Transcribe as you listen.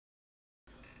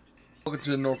Welcome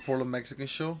to the North Portland Mexican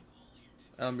Show.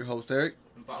 I'm your host, Eric.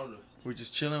 I'm Paulo. We're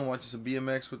just chilling, watching some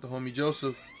BMX with the homie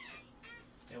Joseph.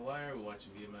 And why are we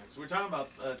watching BMX? We're talking about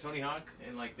Tony Hawk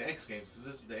and like the X Games, because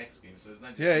this is the X Games, so it's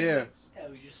not just BMX. Yeah,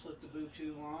 we just flipped the boob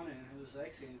tube on and it was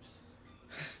X Games.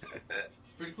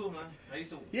 It's pretty cool, man. I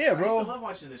used to love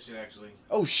watching this shit, actually.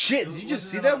 Oh shit, did you just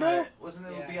see that, bro? Wasn't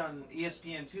it would be on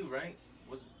ESPN too, right?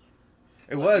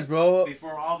 It was, bro.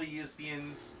 Before all the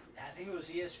ESPNs. I think it was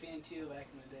ESPN 2 back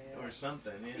in the day. Or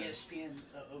something, yeah. ESPN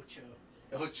Ocho.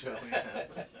 Ocho, yeah.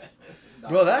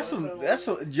 Bro, that's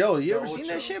some Joe, you ever seen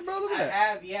that shit, bro? Look at that. I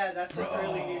have, yeah. That's a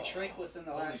fairly new trick within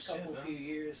the last few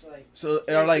years. Like, so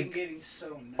are like getting so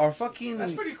nuts. Are fucking.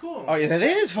 That's pretty cool. Oh yeah, that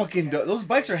is fucking. Those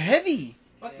bikes are heavy.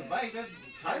 Fuck the bike. That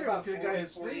tire could have got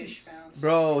his face.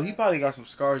 Bro, he probably got some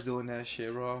scars doing that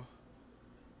shit, bro.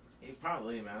 He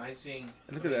probably, man.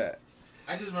 Look at that.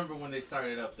 I just remember when they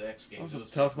started up the X Games. Those it was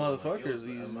tough cool. motherfuckers,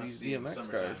 Like, these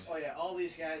BMX guys. Oh yeah, all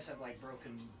these guys have like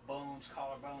broken bones,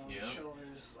 collarbones,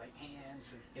 shoulders, like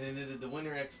hands. And then they did the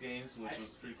Winter X Games, which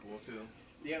was pretty cool too.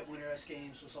 Yeah, Winter X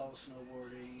Games was all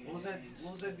snowboarding. What was that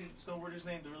snowboarder's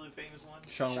name? The really famous one?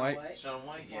 Shaun White. Shaun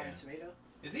White, yeah. Tomato.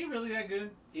 Is he really that good?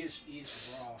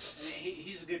 He's raw. I mean,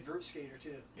 he's a good vert skater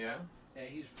too. Yeah.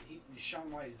 Yeah, Shaun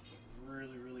White is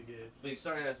really, really good. But he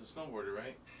started as a snowboarder,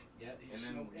 right? Yeah, and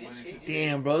then went into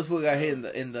damn, bro, this fool got hit in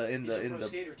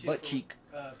the butt cheek.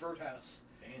 Birdhouse.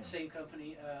 Damn. Same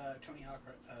company. Tony Hawk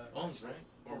owns, right?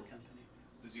 Or company.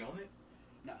 Does he own it?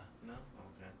 No. No.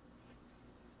 Okay.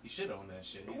 He should own that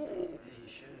shit. Yeah,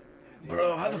 he should.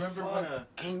 Bro, how the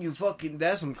fuck can you fucking?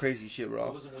 That's some crazy shit, bro.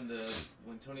 What was it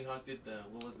when Tony Hawk did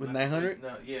what was it? With 900?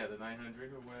 No, yeah, the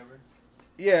 900 or whatever.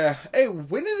 Yeah. Hey,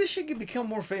 when did this shit become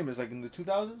more famous? Like in the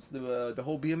 2000s? The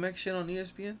whole BMX shit on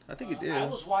ESPN? I think it did. I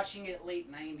was watching it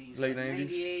late 90s. Late like 90s?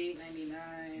 98, 99.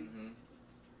 Mm-hmm.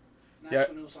 That's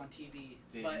when it was on TV.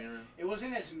 Dave but Mirra. it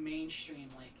wasn't as mainstream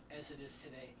like as it is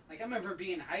today. Like I remember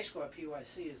being in high school at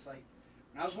PYC. It's like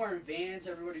when I was wearing Vans,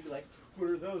 everybody would be like, "What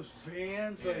are those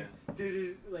Vans?" Yeah.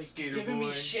 Like Skater giving boy.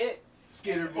 me shit.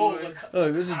 Skater Oh, boy.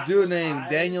 Look, there's a dude named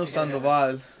Daniel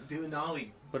Sandoval Doing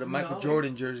ollie. with a Michael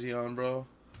Jordan jersey on, bro.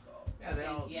 Yeah, they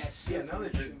all. Yeah, now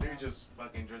they're just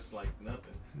fucking dressed like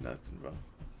nothing. Nothing, bro.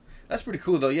 That's pretty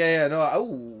cool, though. Yeah, no.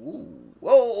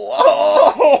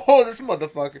 Whoa, this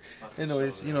motherfucker.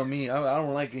 Anyways, you know me. I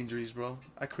don't like injuries, bro.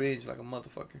 I cringe like a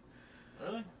motherfucker.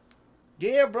 Really?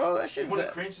 Yeah, bro. That shit's... You want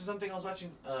to cringe to something? I was watching...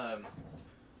 the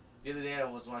other day I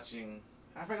was watching...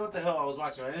 I forgot what the hell I was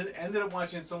watching. I ended up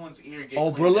watching someone's ear get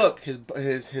bro, cleaned look. out.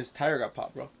 His tire got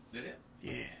popped, bro. Did it?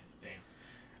 Yeah.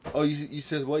 Damn. Oh, you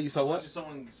said what? You saw what? Watching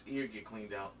someone's ear get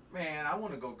cleaned out. Man, I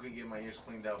want to go get my ears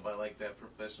cleaned out by like that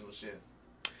professional shit.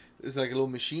 It's like a little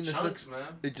machine that Chunks, sucks... man.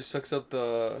 It just sucks up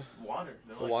the... Water.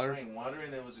 They're The like water? spraying water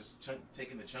and it was just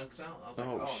taking the chunks out. I was like,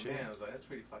 Oh, oh shit. man. I was like, that's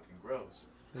pretty fucking gross.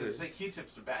 Because it's like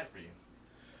Q-tips are bad for you.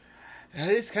 That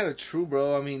is kind of true,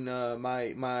 bro. I mean,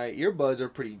 my earbuds are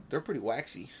pretty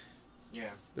waxy. Yeah.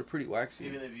 They're pretty waxy.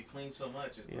 Even if you clean so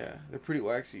much, it's like, They're pretty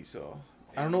waxy, so...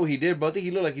 I don't know what he did, bro. I think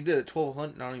he looked like he did at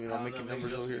 1200. I don't even know. I'm I don't making know, maybe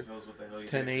numbers over here. Justin tells what the hell he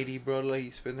did, 1080, 'cause bro. Like,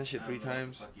 he spent that shit I 3 don't know what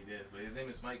times. the fuck he did, but his name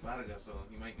is Mike Vargas, so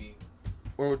he might be...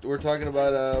 We're talking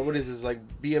about, what is this, like,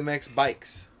 BMX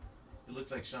bikes. It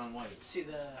looks like Shaun White. See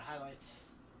the highlights.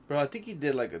 Bro, I think he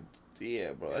did, like, a...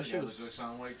 Yeah, bro. That shit looks was... like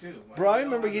Shaun White, too. Bro, I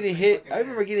remember getting hit. I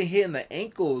remember getting hit in the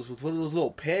ankles with one of those little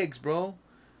pegs, bro.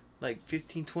 Like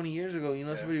 15, 20 years ago. You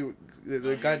know, somebody...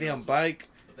 Their goddamn bike.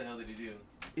 What the hell did he do?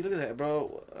 You look at that,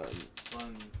 bro.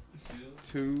 Spun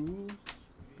 2.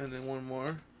 And then one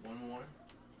more. One more.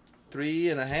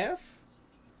 3.5.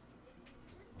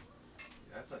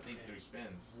 That's, I think, 3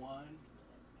 spins. 1,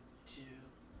 2,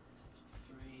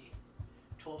 3,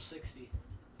 1260.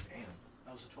 Damn.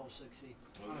 That was a 1260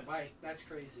 Was on a it? bike. That's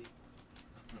crazy.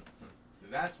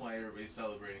 That's why everybody's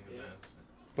celebrating his ass.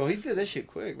 Bro, he did that shit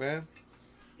quick, man.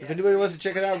 Yeah, If anybody wants to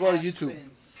check it out, go to 3.5 YouTube.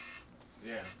 spins.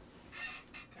 Yeah.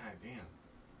 God damn.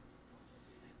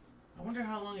 I wonder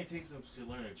how long it takes them to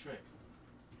learn a trick.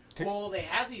 Well, they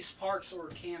have these parks or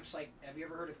camps. Like, have you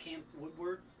ever heard of Camp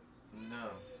Woodward? No.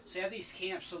 So they have these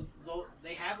camps. So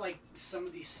they have like some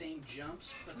of these same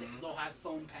jumps, but they'll have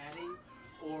foam padding,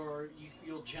 or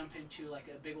you'll jump into like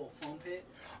a big old foam pit.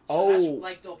 So that's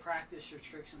like they'll practice your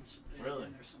tricks in Really?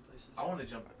 there some places. I want to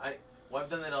jump. I've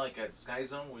done that like at Sky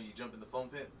Zone where you jump in the foam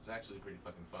pit. It's actually pretty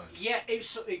fucking fun. Yeah,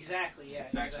 exactly. Yeah,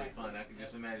 It's actually fun. I can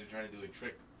just imagine trying to do a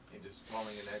trick and just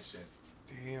falling in that shit.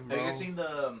 Damn, bro. Have you seen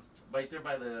the right there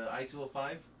by the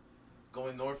I-205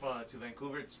 going north to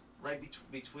Vancouver? It's right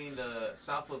between the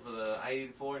south of the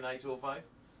I-84 and I-205.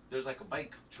 There's like a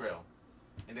bike trail,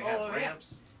 and they have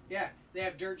ramps. Yeah, they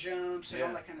have dirt jumps and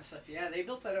all that kind of stuff. Yeah, they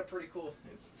built that up pretty cool.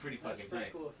 It's pretty That's fucking pretty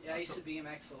tight. cool. Yeah, I used to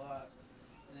BMX a lot,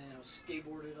 and then I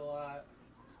skateboarded a lot.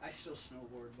 I still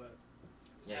snowboard, but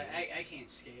I can't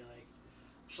skate. Like,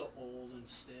 I'm so old and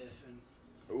stiff and.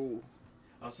 Ooh.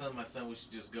 I was telling my son we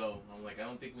should just go. I'm like, I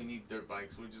don't think we need dirt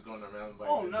bikes. We're just going on mountain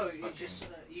bikes. Oh no, just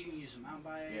you can use a mountain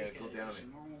bike. Yeah, go down it.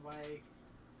 A normal bike.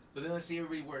 But then I see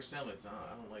everybody wear helmets.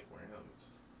 I don't like wearing helmets.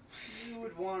 You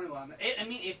would want to. I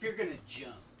mean, if you're gonna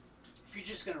jump, if you're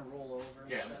just gonna roll over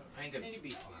and stuff, I ain't gonna. then you'd be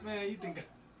fine. Man, you think?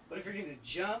 But if you're gonna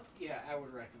jump, yeah, I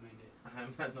would recommend it.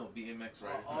 I'm not no BMX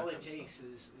rider. All it takes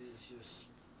is just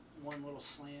one little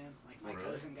slam. Like my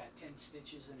Really? cousin got 10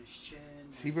 stitches in his chin.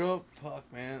 See, bro?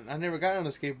 Fuck, man. I never got on a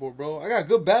skateboard, bro. I got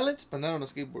good balance, but not on a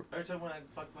skateboard. Ever tell you when I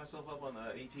fucked myself up on the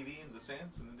ATV in the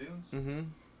sands and the dunes? Mm-hmm.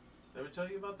 Ever tell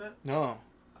you about that? No.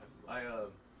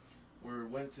 We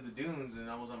went to the dunes and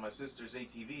I was on my sister's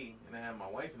ATV and I had my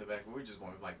wife in the back. We were just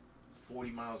going like 40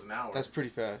 miles an hour. That's pretty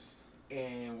fast.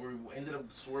 And we ended up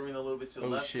swerving a little bit to the Oh,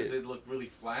 left shit. because it looked really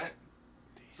flat.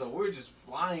 So we were just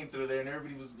flying through there and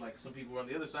everybody was like, some people were on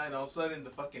the other side and all of a sudden the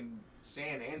fucking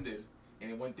sand ended and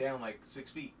it went down like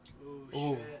 6 feet. Oh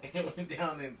Ooh. shit! And it went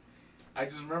down and I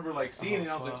just remember like seeing it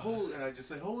and I was like, fuck. holy, and I just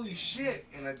said, holy shit.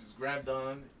 And I just grabbed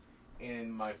on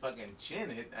and my fucking chin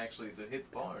hit the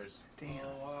bars. Damn.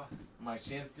 Oh, My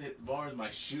chin hit the bars, my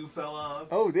shoe fell off.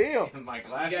 Oh, damn. And my you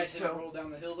glasses guys didn't fell. roll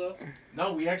down the hill though?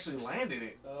 No, we actually landed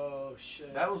it. Oh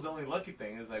shit! That was the only lucky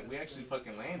thing. Is like we That's actually good.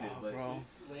 fucking landed, Oh, but bro.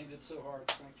 Landed so hard,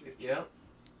 smacked your chin. yeah.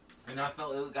 And I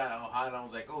felt it got all hot. And I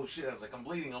was like, oh shit! I was like, I'm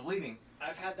bleeding.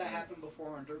 I've had that happen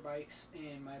before on dirt bikes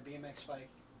and my BMX bike,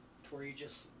 to where you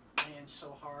just land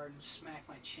so hard and smack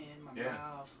my chin, my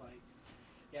mouth. Like,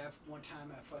 yeah, one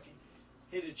time I fucking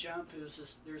hit a jump. It was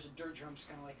just, there's a dirt jumps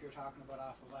kind of like you're talking about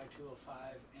off of I-205,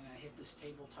 and I hit this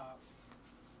tabletop,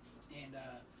 and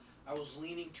I was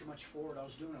leaning too much forward. I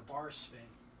was doing a bar spin.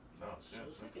 Oh So shit! it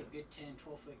was like a good 10,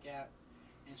 12-foot gap.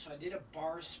 And so I did a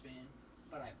bar spin,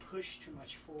 but I pushed too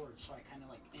much forward, so I kind of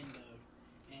like endoed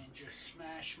and just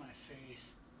smashed my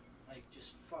face. Like,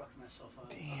 just fucked myself up.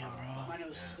 Damn, bro. My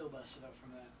nose is Yeah. still busted up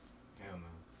from that. Hell no.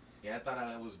 Yeah, I thought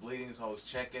I was bleeding, so I was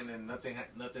checking and nothing.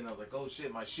 I was like, oh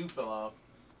shit! My shoe fell off.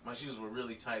 My shoes were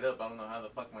really tied up. I don't know how the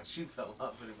fuck my shoe fell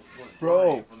off, but it was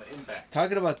Bro. from the impact.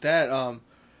 Talking about that,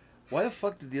 why the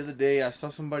fuck did the other day I saw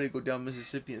somebody go down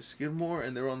Mississippi in Skidmore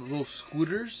and they were on the little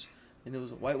scooters and it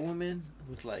was a white woman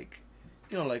with like,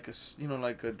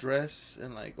 like a dress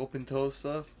and like open toe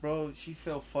stuff, bro. She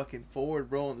fell fucking forward,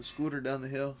 bro, on the scooter down the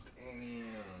hill. Damn.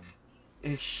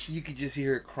 And you could just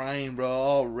hear her crying, bro,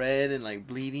 all red and like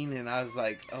bleeding. And I was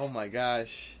like, oh my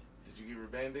gosh. Did you give her a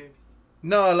Band-Aid?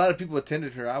 No, a lot of people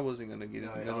attended her. I wasn't gonna get in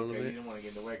the middle of You it. didn't want to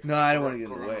get in the way. No, I didn't want to get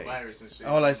in the way. Coronavirus and shit.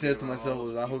 All I You said to around all myself was,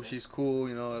 those I hope people. she's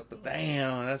cool, But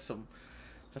damn, that's some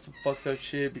fucked up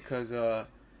shit because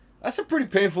that's a pretty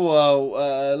painful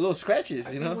little scratches,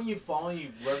 I you think know. when you fall and you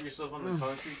rub yourself on the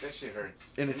concrete, that shit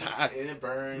hurts. And it's hot. And it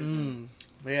burns. And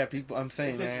But yeah, people. I'm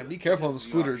saying, It pisses- man, be careful on the pisses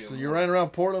you off scooters. even When you're more. riding around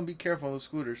Portland, be careful on the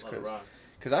scooters, a lot of rocks.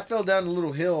 cause I fell down a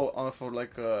little hill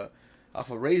off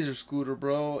a Razor scooter,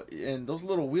 bro, and those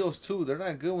little wheels too. They're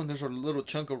not good when there's a little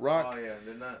chunk of rock. Oh yeah,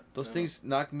 they're not. Those no. things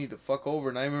knocked me the fuck over,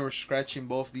 and I remember scratching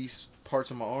both these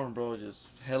parts of my arm, bro,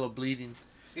 just hella bleeding.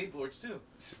 Skateboards too.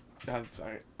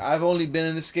 I've only been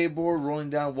in a skateboard rolling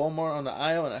down Walmart on the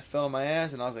aisle, and I fell on my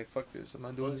ass, and I was like, "Fuck this! I'm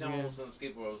not The doing only this time I again." was on a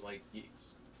skateboard, I was like,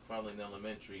 it's probably in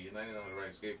elementary, and I didn't know how to ride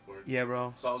a skateboard. Yeah,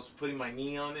 bro. So I was putting my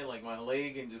knee on it, like my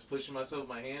leg, and just pushing myself with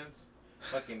my hands.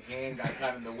 Fucking hand got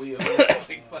caught in the wheel. I was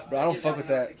like, fuck. Bro, I don't did fuck that with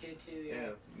when I was that. a kid too, Yeah,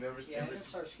 never. Yeah, I never didn't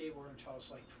start skateboarding until I was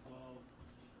like 12.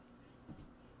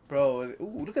 Bro,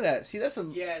 ooh, look at that. See, that's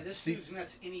some Yeah, this See- dude's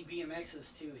nuts. Any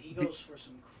BMXs too. He goes for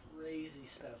some crazy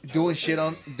stuff. doing shit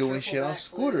on Triple backflips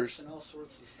scooters and all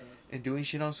sorts of stuff. and doing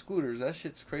shit on scooters. That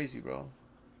shit's crazy, bro.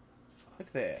 Look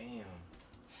at that. Damn.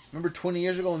 Remember 20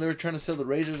 years ago when they were trying to sell the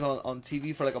razors on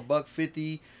TV for like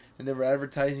 $1.50, and they were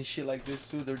advertising shit like this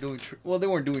too. They're doing well, they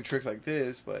weren't doing tricks like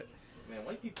this, but Man,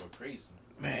 white people are crazy.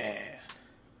 man,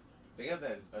 They have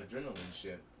that adrenaline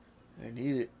shit. they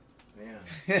need it.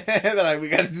 Yeah. They're like, we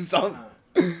gotta do something.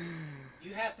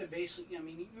 You have to basically. I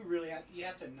mean, you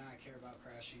have to not care about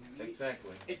crashing. I mean,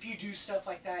 Exactly. if you do stuff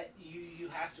like that, you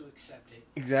have to accept it.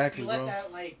 Exactly, If you let bro.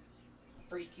 that like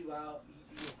freak you out,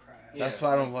 you'll crash. That's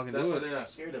why I don't fucking That's do why it. they're not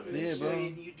scared of it. Yeah, So bro.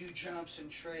 you do jumps and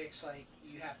tricks, like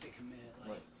you have to commit. Like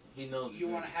Right. He knows. you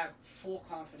want to have full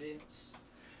confidence.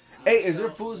 Hey, is there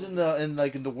self- fools in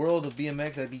the world of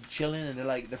BMX that be chilling and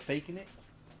they're faking it?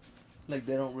 Like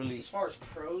they don't really. As far as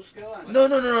pros go, I mean, No.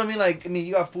 I mean,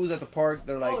 you got fools at the park.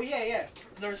 They're like oh yeah.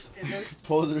 There's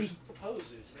posers.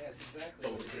 posers. Yeah, that's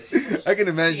exactly what it is. I can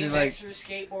imagine like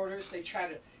BMXers, skateboarders, they try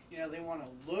to, they want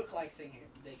to look like they can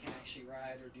actually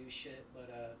ride or do shit, but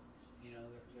they're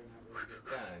not really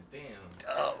good. God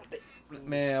damn. oh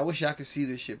man, I wish I could see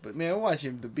this shit, but man, I'm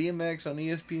watching the BMX on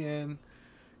ESPN,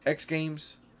 X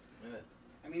Games.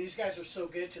 I mean, these guys are so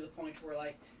good to the point where,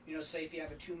 like, say if you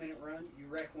have a 2-minute run, you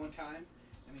wreck one time,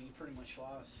 I mean, you pretty much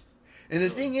lost. And the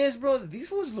thing is, bro, these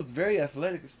fools look very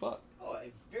athletic as fuck. Oh,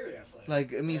 very athletic.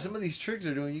 Like, I mean, some of these tricks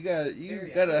they're doing, you gotta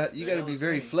be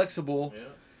very skinny. flexible.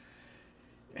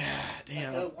 Yeah.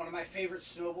 Damn. Like, one of my favorite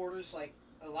snowboarders, like,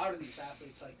 a lot of these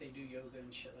athletes, like, they do yoga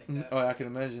and shit like that. Oh, I can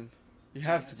imagine. You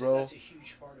have to, bro. That's a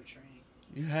huge part of training.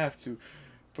 You have to,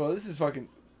 bro. This is fucking.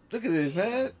 Look at this,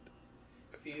 man.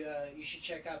 You should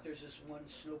check out. There's this one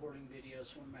snowboarding video.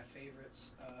 It's one of my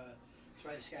favorites. It's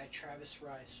by this guy Travis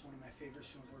Rice, one of my favorite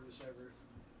snowboarders ever.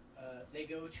 They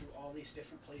go to all these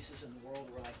different places in the world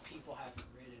where like people haven't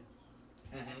ridden,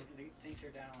 and they think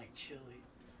they're down like Chile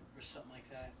or something like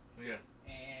that. Yeah.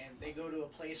 And they go to a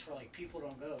place where like people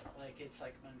don't go. Like it's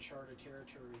like uncharted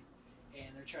territory,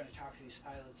 and they're trying to talk to these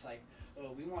pilots like,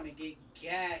 oh, we want to get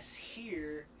gas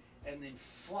here and then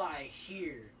fly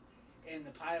here, and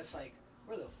the pilot's like,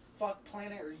 where the fuck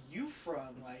planet are you from?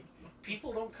 Like,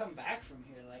 people don't come back from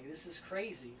here. Like, this is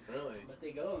crazy. Really? But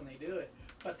they go and they do it.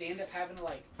 But they end up having to,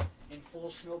 like, in full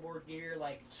snowboard gear,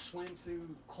 like, swim through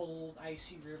cold,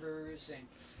 icy rivers and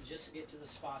just to get to the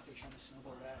spot they're trying to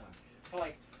snowboard at for,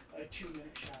 like, a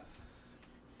 2-minute shot.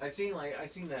 I seen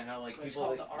that how like But it's people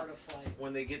called like, the art of flight.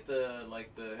 when they get the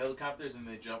helicopters and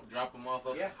they drop them off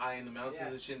up high in the mountains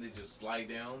and shit, and they just slide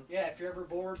down. Yeah, if you're ever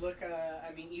bored, look.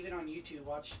 I mean, even on YouTube,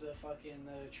 watch the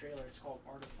trailer. It's called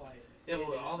Art of Flight. Yeah,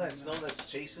 but all that snow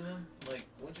that's chasing them, like,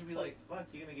 wouldn't you be like, fuck,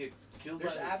 you're gonna get killed?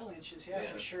 There's by avalanches, yeah,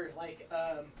 for sure. Like,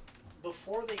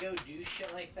 before they go do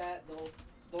shit like that,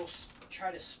 they'll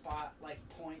try to spot like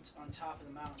points on top of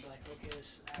the mountain. Be like, okay,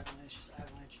 this is avalanche,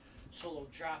 So they'll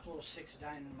drop a little 6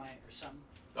 dynamite or something,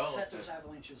 set those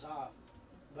avalanches off.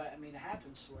 But I mean, it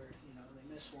happens where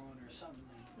they miss one or something.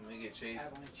 And they get chased.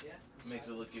 Avalanche, yeah. Makes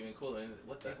it look even cooler.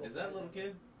 What the? Is that a little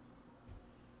kid?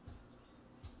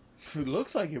 It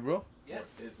looks like it, bro. Yeah.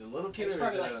 Is it a little kid or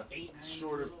is it like a 8, 9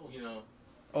 shorter? years old.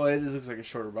 Oh, it just looks like a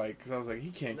shorter bike because I was like, he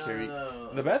can't carry.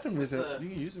 No. The bathroom is. You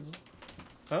can use it,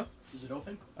 bro. Huh? Is it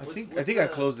open? I think I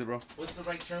closed it, bro. What's the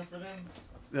right term for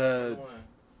them?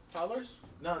 Toddlers?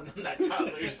 No, not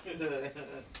toddlers. the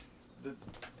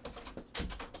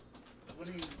what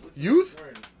do you? What's Youth? The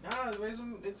word? Nah,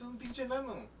 it's un pinche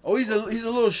nano. Oh, he's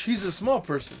a small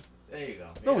person. There you go.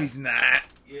 No, Yeah. he's not.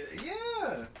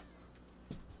 Yeah.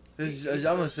 I'm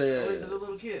gonna say. Or is it a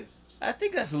little kid? I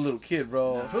think that's a little kid,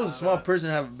 bro. Nah, if it was a small person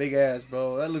and have a big ass,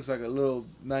 bro, that looks like a little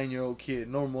 9-year-old kid,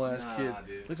 normal ass kid.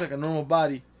 Dude. Looks like a normal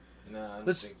body. Nah, I don't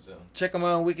Let's think so. check him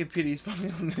out on Wikipedia. He's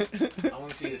probably on there. I want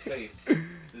to see his face.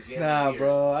 Does he have Nah, a beard?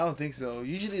 bro, I don't think so.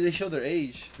 Usually they show their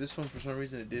age. This one, for some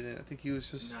reason, it didn't. I think he was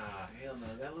just. Nah, hell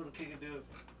no. That little kid can do it.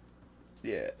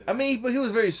 Yeah. I mean, but he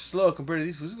was very slow compared to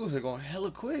these fools. These guys are going hella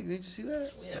quick. Did you see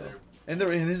that? Yeah, And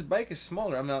his bike is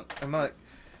smaller. I'm not.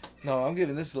 No, I'm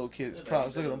giving this little kid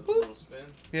props. Look at him. Little spin.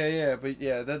 Yeah, but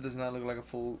that does not look like a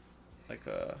full, like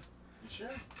a. You sure?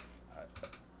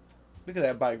 Look at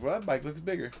that bike, bro. That bike looks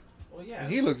bigger. Well, yeah.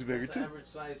 And he looks bigger That's too. an average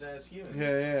size ass human.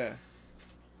 Yeah.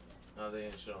 No, they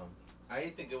didn't show him. I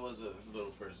didn't think it was a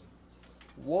little person.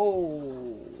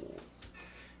 Whoa.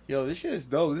 Yo, this shit is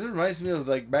dope. This reminds me of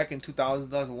like back in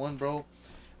 2001, bro.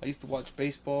 I used to watch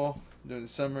baseball during the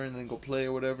summer and then go play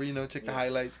or whatever, check the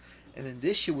highlights. And then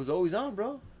this shit was always on,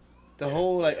 bro. The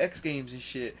whole like X Games and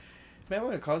shit. Man, we're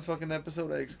gonna call this fucking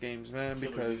episode X Games, man,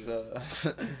 because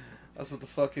that's what the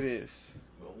fuck it is.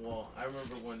 Well, I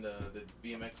remember when the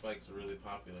BMX bikes were really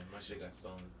popular. My shit got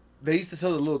stolen. They used to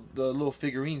sell the little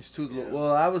figurines too.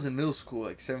 Well, I was in middle school,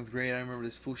 like 7th grade. I remember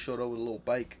this fool showed up with a little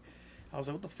bike. I was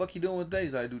like, "What the fuck you doing with that?"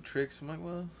 He's like, "I do tricks." I'm like,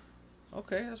 "Well,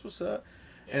 okay, that's what's up."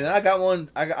 Yeah. And then I got one.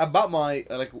 I bought my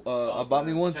I bought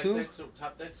me one too.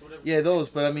 Top decks or whatever. Yeah, those.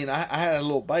 But I mean, I had a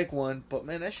little bike one. But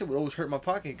man, that shit would always hurt my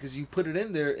pocket because you put it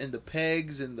in there and the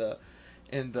pegs and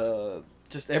the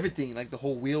just everything, like the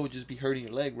whole wheel would just be hurting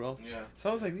your leg, bro. Yeah. So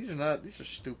I was like, these are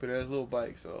stupid ass little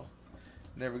bikes. So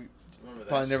never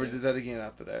shit. did that again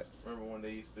after that. Remember when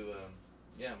they used to,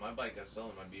 my bike got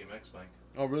stolen, my BMX bike.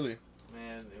 Oh really?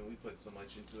 Man, and we put so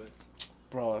much into it.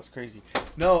 Bro, that's crazy.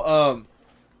 No,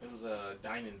 it was a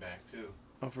Diamondback too.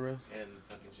 Oh, for real? And the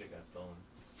fucking shit got stolen.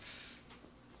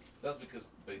 That's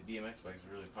because the BMX bikes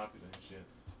were really popular and shit.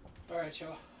 Alright,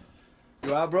 y'all.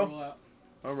 You out, bro? Roll out.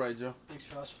 All right, Joe. Thanks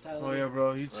for hospitality. Oh yeah,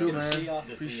 bro. You too, Good to man. see y'all.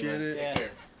 Good to see you, Appreciate man. it. Take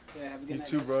care. Yeah, have a good You night,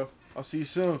 too, guys. bro. I'll see you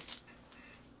soon.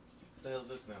 the hell's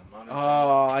this now? Modern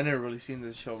Oh, I never really seen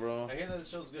this show, bro. I hear that the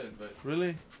show's good, but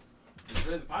Really? it's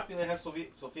really popular. It has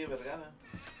Sofia Vergara.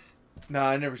 Nah,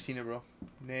 I never seen it, bro.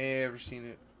 Never seen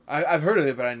it. I've heard of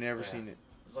it, but I never Yeah. seen it.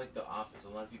 It's like The Office. A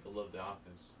lot of people love The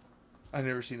Office. I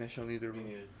never seen that show neither, bro. Me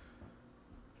neither.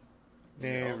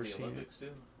 Never The seen Olympics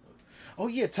too. Oh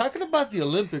yeah, talking about the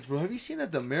Olympics, bro. Have you seen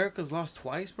that the Americas lost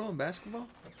twice, bro, in basketball?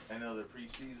 I know they're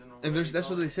preseason. And that's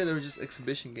what they said. They were just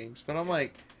exhibition games. But I'm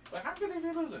like, But how could they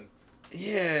be losing?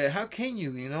 yeah, how can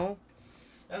you? You know?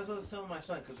 That's what I was telling my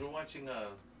son because we're watching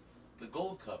the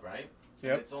Gold Cup, right?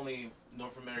 Yep. And it's only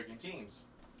North American teams.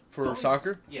 For Only-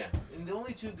 soccer? Yeah, and the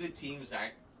only two good teams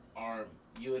are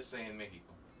USA and Mexico.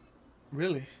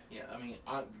 Really? Yeah, I mean,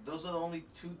 those are the only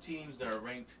two teams that are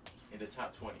ranked in the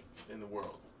top 20 in the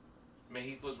world.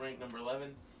 Mexico's ranked number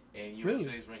 11, and Really?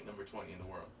 USA's ranked number 20 in the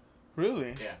world.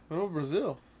 Really? Yeah. What about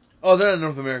Brazil? Oh, they're in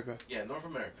North America. Yeah, North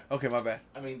America. Okay, my bad.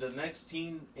 I mean, the next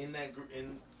team in that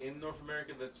in North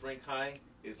America that's ranked high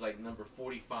is like number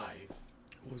 45,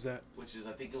 What was that? which is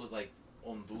I think it was like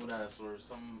Honduras or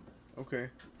some Okay.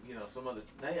 some other.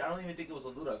 I don't even think it was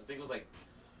Honduras. I think it was like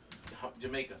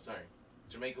Jamaica. Sorry,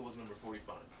 Jamaica was number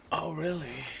 45. Oh, really?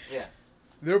 Yeah.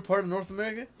 They're part of North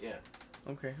America? Yeah.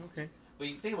 Okay, okay. But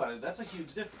you think about it, that's a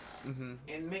huge difference. Mm-hmm.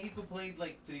 And Mexico played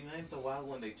like Trinidad a while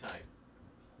when they tied.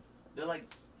 They're like,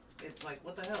 it's like,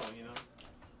 what the hell, you know?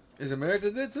 Is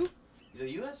America good too? The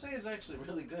USA is actually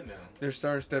really good now. They're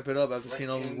starting to step it up after seeing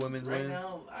all the and women's right win.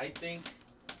 now, I think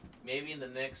maybe in the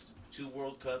next 2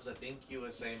 World Cups, I think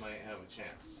USA might have a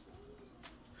chance.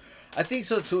 I think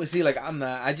so too. See, like I'm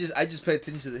not. I just pay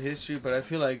attention to the history, but I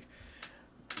feel like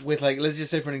with like let's just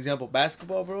say for an example,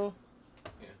 basketball, bro.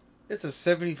 Yeah. It's a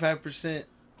 75%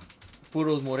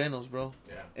 puros morenos, bro,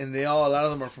 Yeah. and a lot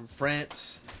of them are from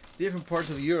France, different parts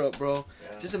of Europe, bro.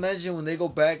 Yeah. Just imagine when they go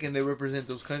back and they represent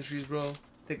those countries, bro.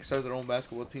 They can start their own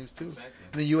basketball teams too. Exactly.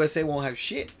 And the USA won't have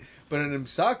shit. But in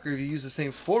soccer, if you use the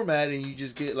same format and you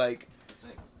just get like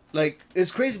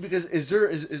it's crazy because is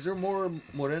there more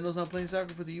morenos not playing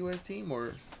soccer for the US team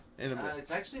or?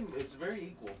 It's very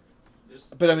equal.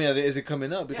 But I mean, is it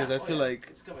coming up? Because I feel like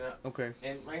it's coming up. Okay.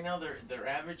 And right now, their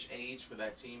average age for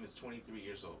that team is 23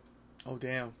 years old. Oh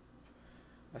damn,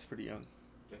 that's pretty young.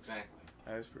 Exactly.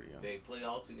 That is pretty young. They play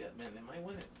all together, man. They might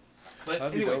win it. But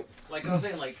That'd be anyway, dope. like I was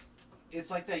saying, like it's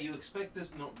like that. You expect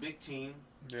this big team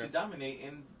Yeah. to dominate,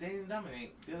 and they didn't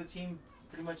dominate. The other team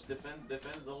pretty much defended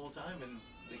the whole time, and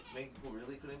Mexico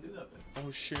really couldn't do nothing. Oh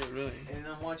shit, really? And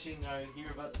I'm watching. I hear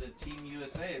about the Team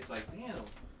USA. It's like,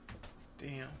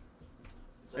 damn.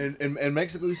 It's like, And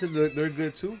Mexico, you said they're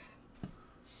good too.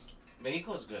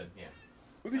 Mexico's good, yeah.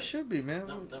 Well, they should be, man.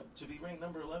 To be ranked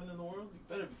number 11 in the world, you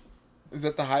better be. Is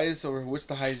that the highest, or what's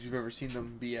the highest you've ever seen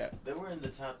them be at? They were in the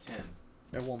top 10.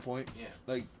 At one point, Yeah.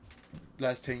 like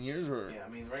last 10 years, or Yeah, I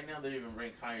mean, right now they're even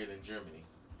ranked higher than Germany.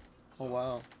 oh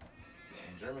wow. Yeah,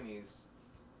 and Germany's.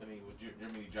 I mean,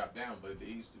 Germany dropped down, but they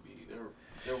used to be.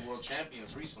 They were world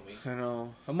champions recently. I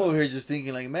know. I'm over here just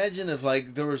thinking, like, imagine if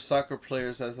like there were soccer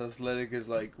players as athletic as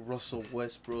like Russell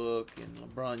Westbrook and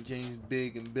LeBron James,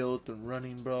 big and built and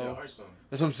running, bro. There are some.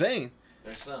 That's what I'm saying.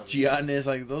 There's some. Giannis,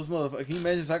 like those motherfuckers. Can you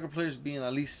imagine soccer players being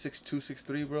at least 6'2",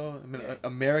 6'3", bro? I mean, Yeah.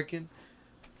 American.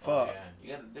 Oh, Fuck.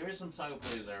 yeah. There is some soccer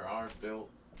players that are built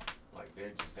like they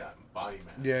just got body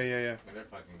mass. Yeah. And they're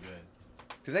fucking good.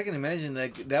 Because I can imagine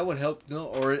that would help. You know,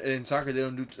 or in soccer they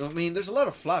don't do. I mean, there's a lot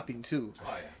of flopping too. Oh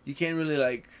yeah. You can't really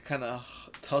like kind of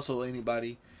tussle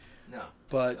anybody. No.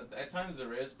 But At times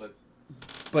there is, but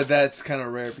that's kind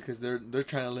of rare because they're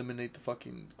trying to eliminate the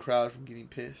fucking crowd from getting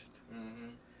pissed. mm-hmm.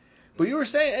 But you were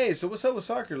saying, hey, so what's up with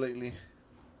soccer lately?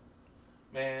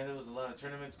 Man, there was a lot of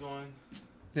tournaments going.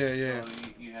 Yeah. So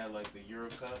you had like the Euro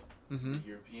Cup, Mm-hmm. the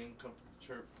European Cup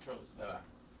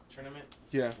tournament,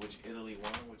 Yeah. which Italy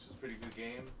won, which was a pretty good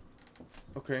game.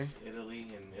 Okay. Italy,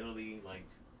 like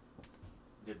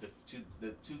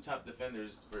the two top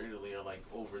defenders for Italy are like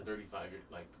over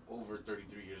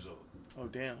 33 years old. Oh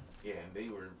damn. Yeah, and they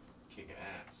were kicking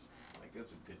ass. Like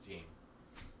that's a good team.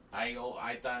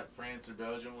 I thought France or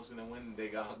Belgium was gonna win. They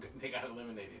got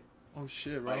eliminated Oh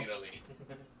shit, by bro. Italy.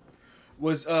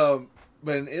 Was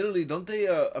but in Italy, don't they?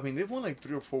 I mean, they've won like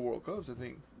 3 or 4 World Cups, I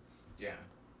think. Yeah.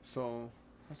 So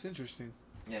that's interesting.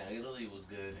 Yeah, Italy was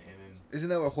good, and then Isn't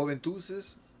that what Juventus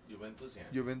is? Juventus, yeah.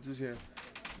 Juventus, yeah.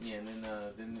 Yeah, and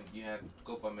then you had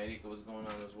Copa America was going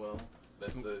on as well.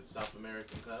 That's the South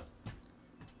American Cup.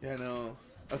 Yeah, I know.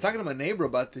 I was talking to my neighbor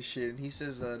about this shit, and he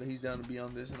says that he's down to be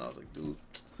on this, and I was like, dude,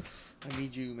 I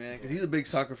need you, man, because he's a big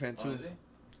soccer fan too. Oh, is he?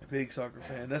 A big soccer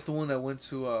fan. That's the one that went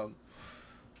to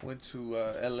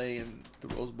LA and the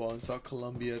Rose Bowl and saw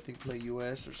Colombia, I think, play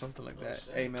US or something like Oh, that.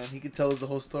 shit. Hey, man, he could tell us the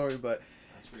whole story, but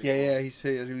That's pretty Yeah, cool. yeah. He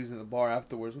said he was in the bar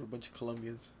afterwards with a bunch of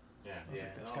Colombians. Yeah, I was yeah.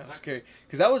 like, that's Oh, kind of soccer- scary.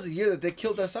 Because that was the year that they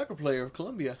killed that soccer player of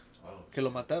Colombia. Oh, Que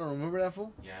lo mataron. Remember that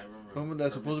fool? yeah, I remember. Remember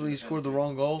that supposedly he scored the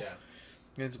wrong goal?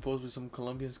 Yeah. And supposedly some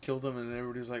Colombians killed him, and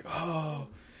everybody was like, oh.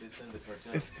 It's in the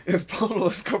cartel. If Pablo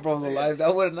Escobar was alive,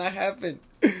 that would not happen.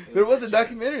 It There was a their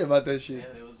documentary about that chance. shit.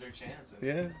 Yeah, it was their chance. And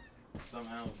Yeah.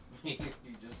 somehow he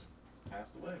just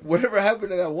passed away. Whatever happened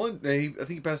to that one? I think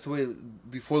he passed away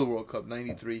before the World Cup,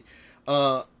 '93.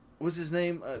 What's his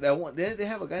name? That one. Didn't they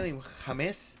have a guy named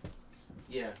James?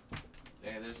 Yeah.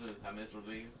 Yeah, there's a James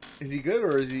Rodriguez. Is he good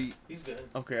or is he? He's good.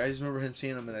 Okay, I just remember him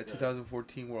seeing him in that He's good.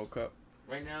 2014 World Cup.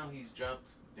 Right now, he's dropped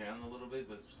down a little bit,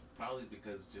 but it's probably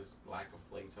because just lack of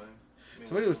play time. I mean,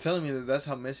 Somebody was telling me that that's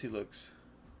how Messi looks.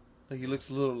 Like he looks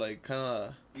a little like kind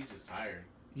of. He's just tired.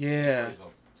 Yeah. He plays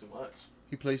too much.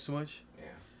 He plays too much. Yeah.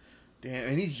 Damn,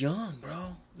 and he's young,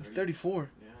 bro. He's 34.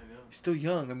 Yeah, I know. He's still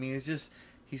young. I mean, it's just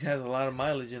he has a lot of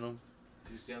mileage in him.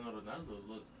 Cristiano Ronaldo,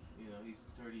 look, he's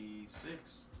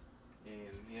 36, and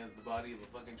he has the body of a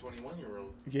fucking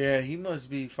 21-year-old. Yeah, he must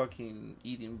be fucking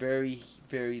eating very,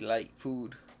 very light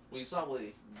food. Well, you saw what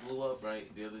blew up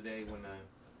right the other day when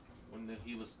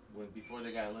before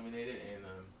they got eliminated,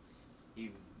 and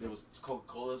there was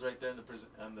Coca-Colas right there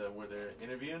in where they're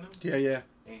interviewing him. Yeah, yeah.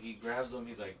 And he grabs him.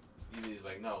 He's like,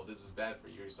 no, this is bad for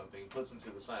you or something. He puts him to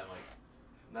the side,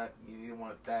 he didn't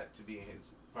want that to be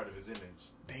his part of his image.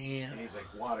 Damn. And he's like,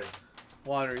 water.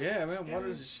 Water, yeah, man. Yeah.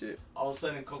 Water's the shit. All of a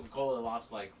sudden, Coca-Cola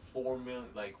lost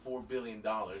 $4 billion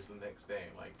the next day.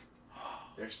 Like,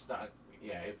 their stock,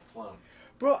 it plumbed.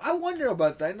 Bro, I wonder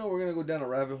about that. I know we're gonna go down a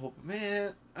rabbit hole, but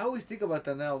man, I always think about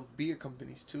that now with beer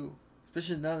companies too.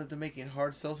 Especially now that they're making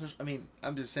hard seltzers. I mean,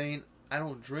 I'm just saying, I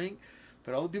don't drink,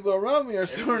 but all the people around me are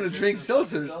starting to drink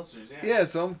seltzers. Yeah,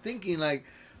 so I'm thinking like,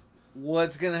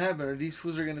 what's gonna happen? Are these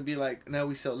fools are gonna be like, now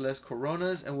we sell less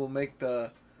Coronas and we'll make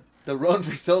the run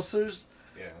for seltzers?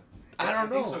 Yeah. I don't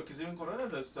know. think so, because even Corona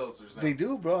does seltzers now. They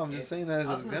do, bro. I'm just saying that as an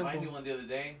I was example. going to buy one the other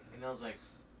day, and I was like,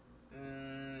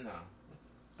 no.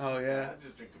 Oh, yeah. I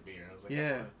just drink a beer. I was like,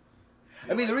 Yeah.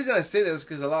 I mean, the reason I say that is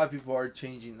because a lot of people are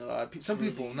changing. Some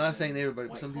people, I'm not saying everybody,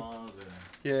 but some people.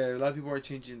 Yeah, a lot of people are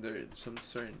changing some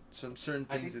certain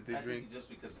things that they I drink, think just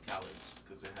because of calories,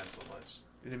 because it has so much.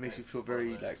 and it makes you feel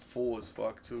very like full as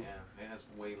fuck too. Yeah, it has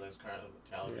way less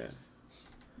calories. Yeah.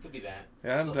 Could be that.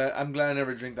 Yeah, I'm glad I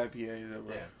never drink IPAs ever.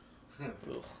 Yeah.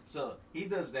 Ugh. So he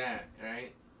does that,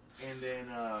 right? And then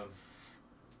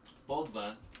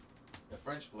Pogba, the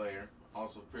French player,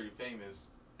 also pretty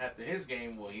famous. After his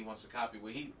game, he wants to copy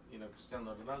what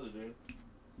Cristiano Ronaldo did.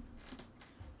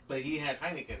 But he had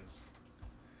Heineken's.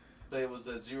 But it was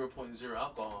the 0.0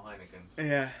 alcohol Heineken's.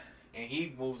 Yeah. And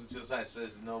he moves into the side,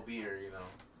 says no beer,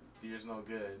 beer's no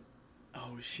good.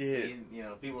 Oh shit.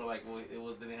 And, people were like,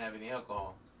 well, didn't have any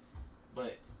alcohol.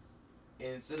 But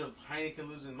instead of Heineken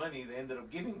losing money, they ended up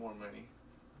getting more money.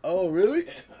 Oh really?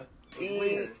 Yeah. It was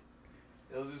weird.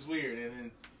 It was just weird.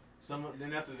 And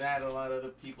then after that, a lot of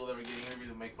other people that were getting interviewed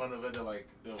would make fun of it.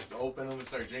 They'll open them and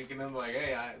start drinking them. Like,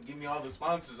 hey, give me all the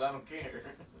sponsors. I don't care.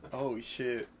 Oh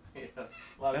shit. Yeah,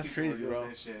 a lot That's of people crazy, were doing bro.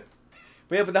 that shit.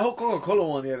 But yeah, but the whole Coca-Cola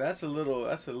one, yeah, that's a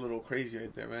little crazy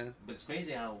right there, man. But it's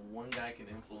crazy how one guy can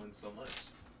influence so much.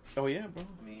 Oh yeah, bro.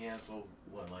 I mean, he has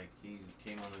he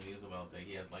came on the news about that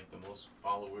he had the most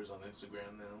followers on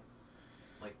Instagram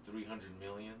now, 300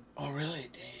 million. Oh really?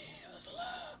 Damn, that's a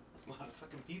lot. That's a lot of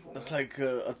fucking people. That's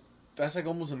man. that's like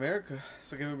almost America.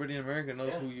 It's like everybody in America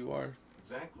knows who you are.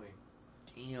 Exactly.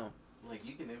 Damn.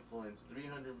 You can influence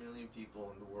 300 million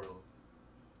people in the world.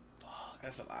 Fuck,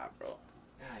 that's a lot, bro.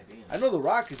 God damn. I know The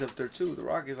Rock is up there too. The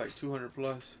Rock is 200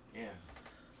 plus. Yeah.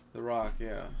 The Rock,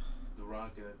 yeah. The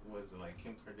Rock, was it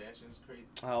Kim Kardashian's crazy?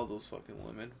 All those fucking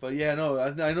women. But yeah, no,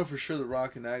 I know for sure The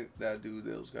Rock and that dude,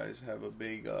 those guys have a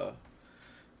big,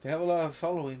 they have a lot of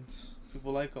followings.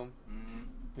 People like them.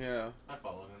 Mm-hmm. Yeah. I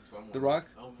follow him, so I'm The Rock?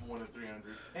 I'm one of 300.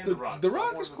 And The The Rock. The so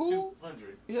Rock I'm is one of cool.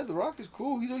 200. Yeah, The Rock is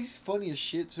cool. He's funny as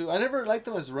shit too. I never liked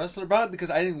him as a wrestler, probably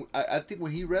because I think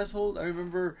when he wrestled, I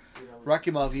remember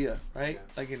Rocky Maivia, right?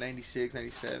 Yeah. In 96,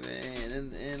 97,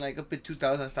 and up in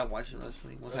 2000, I stopped watching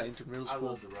wrestling once I entered middle school.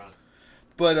 I love The Rock.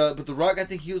 But The Rock, I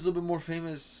think he was a little bit more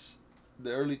famous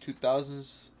the early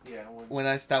 2000s Yeah. when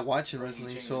I stopped watching wrestling.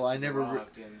 So I never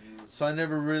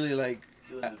really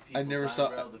I never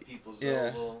saw.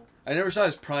 Yeah. I never saw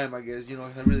his prime, I guess.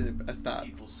 I stopped.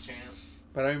 People's champ.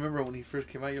 But I remember when he first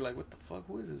came out, you're like, what the fuck?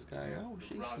 Who is this guy? Oh, The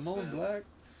shit, Rock Simone says. Black.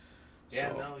 Yeah,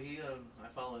 So- no, I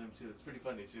follow him too. It's pretty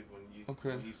funny too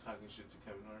when he's talking shit to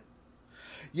Kevin Hart.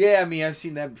 Yeah, I mean, I've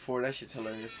seen that before. That shit's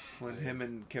hilarious. When It him is.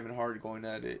 and Kevin Hart going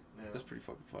at it. Yeah. That's pretty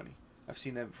fucking funny. I've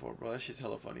seen that before, bro. That shit's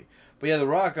hella funny. But yeah, The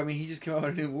Rock. I mean, he just came out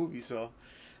with a new movie, so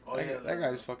that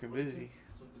guy's fucking busy.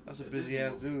 That's a busy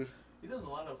ass dude. He does a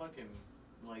lot of fucking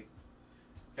like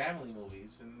family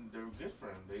movies, and they're good for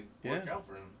him. They work out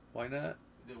for him. Why not?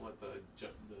 He did what the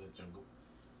Jungle?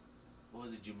 What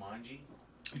was it? Jumanji.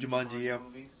 Yeah.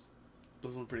 Movies.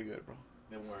 Those ones pretty good, bro.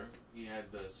 They were. He had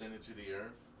the Send It to the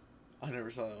Earth. I never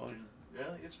saw that one.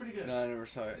 Really? It's pretty good. No, I never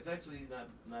saw it. It's actually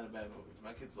not a bad movie.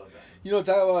 My kids love that one. You know,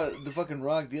 talk about the fucking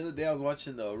Rock. The other day I was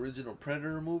watching the original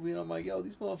Predator movie, and I'm like, yo,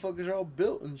 these motherfuckers are all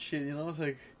built and shit, you know? It's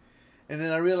like... And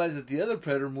then I realized that the other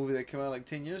Predator movie that came out like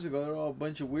 10 years ago, they're all a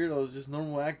bunch of weirdos, just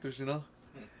normal actors, you know?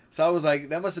 So I was like,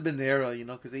 that must have been the era, you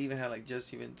know? Because they even had like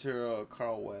Jesse Ventura,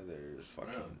 Carl Weathers,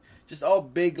 fucking... Just all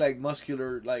big, like,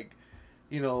 muscular, like,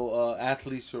 you know,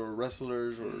 athletes or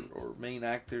wrestlers or main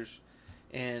actors.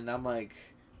 And I'm like...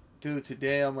 Dude,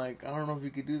 today I'm like, I don't know if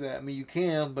you could do that. I mean, you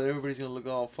can, but everybody's gonna look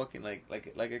all fucking like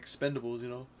Expendables, you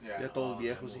know? Yeah. Those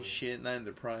viejos and shit, not in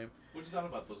their prime. What you thought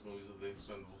about those movies of the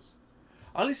Expendables?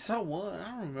 I only saw one.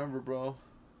 I don't remember, bro.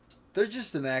 They're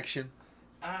just an action.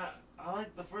 I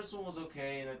like the first one was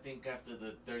okay, and I think after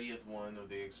the 30th one of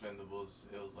the Expendables,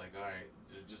 it was like, all right,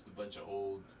 they're just a bunch of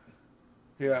old,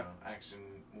 action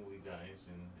movie guys,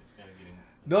 and it's kind of getting.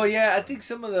 No, yeah, I think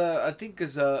some of the,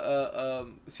 cause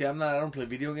see, I don't play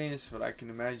video games, but I can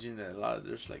imagine that a lot of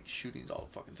there's like shootings all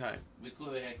the fucking time. It'd be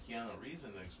cool they had Keanu Reeves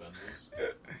in the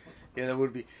Expendables. Yeah, that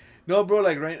would be. No, bro,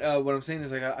 like what I'm saying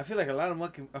is like I feel like a lot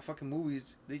of fucking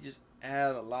movies, they just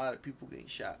add a lot of people getting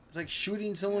shot. It's like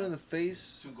shooting someone in the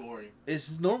face. Too gory.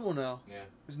 It's normal now. Yeah.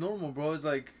 It's normal, bro. It's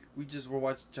like we're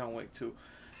watching John Wick 2,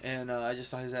 and I just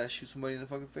saw his ass shoot somebody in the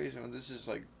fucking face, and this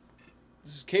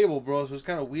is cable, bro. So it's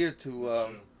kind of weird to.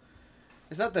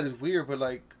 It's not that it's weird, but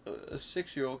like a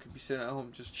 6-year-old could be sitting at home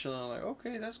just chilling, like,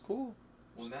 okay, that's cool.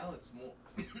 Well, now it's more.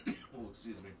 Oh,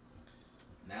 excuse me.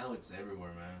 Now it's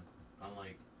everywhere, man. I'm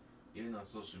like. Even on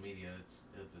social media, it's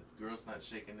if a girl's not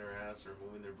shaking their ass or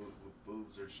moving their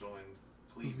boobs or showing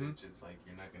cleavage, it's like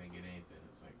you're not gonna get anything.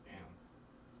 It's like, damn.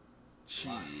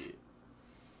 Shit.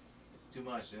 It's too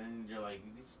much, and then you're like,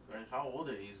 how old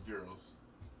are these girls?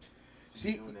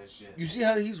 See, doing that shit? You see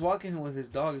how he's walking with his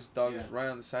dog. His dog is right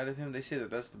on the side of him. They say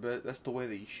that's the best. That's the way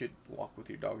that you should walk with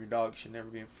your dog. Your dog should never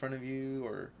be in front of you,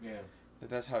 or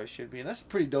that's how it should be. And that's a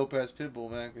pretty dope ass pit bull,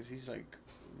 man, because he's like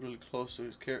really close to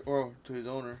his to his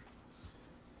owner.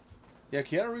 Yeah,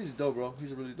 Keanu Reeves is dope, bro.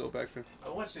 He's a really dope actor. I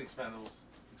watched the Expendables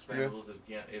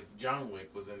if John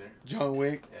Wick was in there. John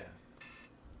Wick? Yeah.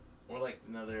 Or like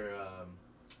another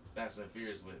Fast and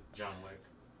Furious with John Wick.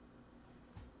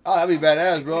 Oh, that'd be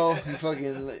badass, bro. You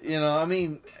fucking, I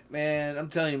mean, man, I'm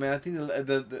telling you, man, I think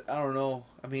the I don't know.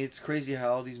 I mean, it's crazy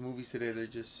how all these movies today,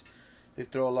 they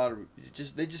throw a lot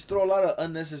of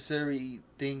unnecessary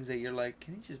things that you're like,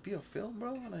 can it just be a film,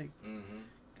 bro? Like,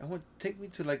 I want take me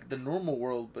to like the normal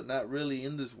world, but not really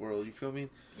in this world. You feel me?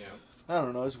 Yeah. I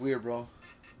don't know. It's weird, bro.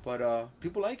 But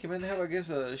people like it, man. They have, I guess,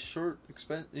 a short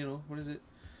expense. What is it?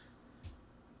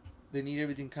 They need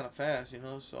everything kind of fast,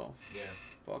 So yeah,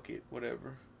 fuck it,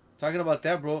 whatever. Talking about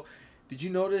that, bro. Did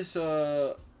you notice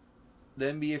the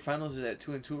NBA Finals is at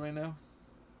 2-2 right now?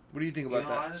 What do you think about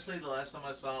that? Honestly, the last time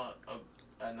I saw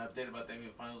an update about the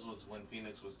NBA Finals was when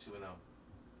Phoenix was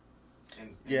 2-0,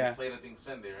 and they played, I think,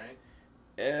 Sunday, right?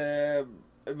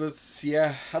 It was,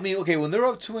 yeah. I mean, okay, when they're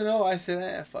up 2-0, I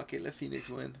said, fuck it, let Phoenix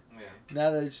win. Yeah.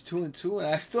 Now that it's 2-2, and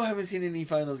I still haven't seen any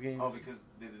finals games. Oh, because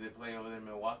they play over there in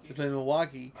Milwaukee? They play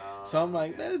Milwaukee. So I'm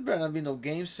like, there better not be no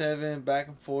Game 7, back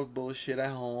and forth bullshit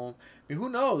at home. I mean, who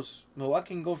knows?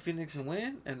 Milwaukee can go to Phoenix and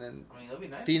win, and then it'll be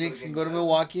nice Phoenix can go to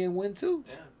Milwaukee and win too.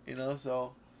 Yeah.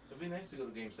 So. It'd be nice to go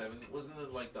to Game 7. Wasn't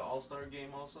it like the All-Star game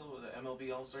also? The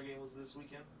MLB All-Star game was this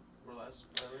weekend? Or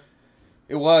whatever?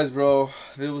 It was, bro.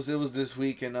 It was this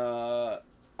week, and I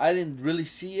didn't really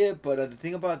see it. But the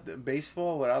thing about the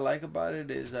baseball, what I like about it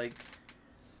is like,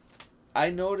 I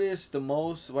noticed the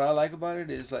most. What I like about it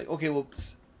is like, okay, well,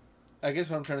 I guess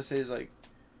what I'm trying to say is like,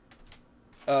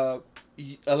 a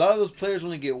lot of those players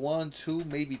only get 1, 2,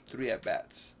 maybe 3 at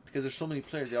bats because there's so many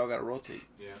players. They all got to rotate.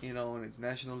 Yeah. And it's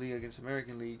National League against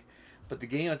American League, but the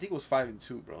game I think was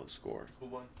 5-2, bro. The score. Who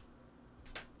won?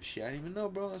 Shit, I don't even know,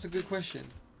 bro. That's a good question.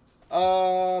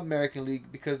 American League,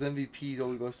 because the MVP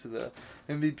always goes to the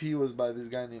MVP was by this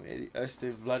guy named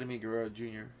Vladimir Guerrero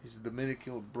Jr. He's a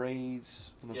Dominican with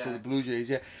braids for the Blue Jays.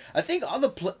 Yeah, I think all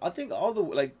the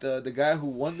like the guy who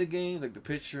won the game, like the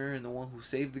pitcher, and the one who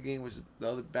saved the game was the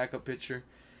other backup pitcher,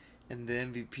 and the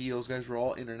MVP. Those guys were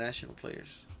all international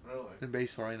players. Really? In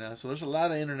baseball right now, so there's a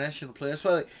lot of international players.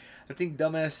 That's why I think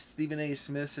dumbass Stephen A.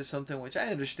 Smith said something which I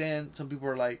understand. Some people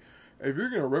are like, if you're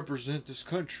gonna represent this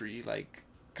country, like.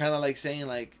 Kind of like saying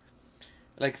like,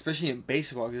 like especially in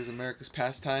baseball, because America's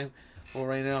pastime. Well,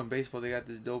 right now in baseball, they got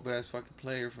this dope ass fucking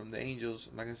player from the Angels.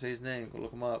 I'm not gonna say his name. Go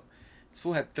look him up. This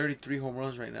fool had 33 home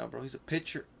runs right now, bro. He's a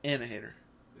pitcher and a hitter.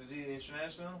 Is he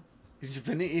international? He's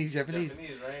Japanese. He's Japanese.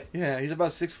 Japanese, right? Yeah, he's about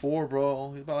 6'4",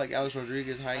 bro. He's about like Alex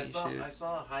Rodriguez height I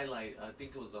saw a highlight. I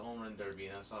think it was the home run derby,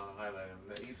 and I saw a highlight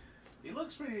of him. He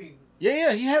looks pretty.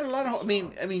 Yeah, he had a lot of.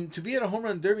 I mean, to be at a home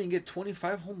run derby and get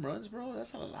 25 home runs, bro,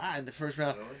 that's a lot in the first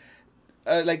round.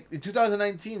 Really? Like in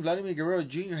 2019, Vladimir Guerrero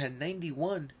Jr. had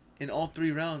 91 in all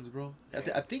 3 rounds, bro.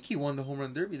 I think he won the home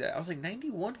run derby. I was like,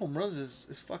 91 home runs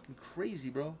is fucking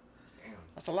crazy, bro. Damn.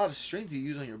 That's a lot of strength you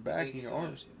use on your back and your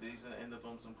arms. He's gonna end up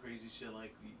on some crazy shit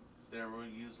like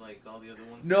steroid use, like all the other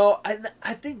ones. No,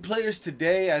 I think players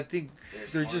today, I think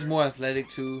they're just more athletic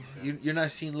too. Okay. You're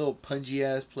not seeing little pungy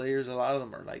ass players. A lot of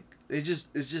them are like it's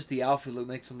just the outfit look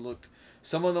makes them look.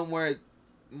 Some of them wear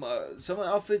some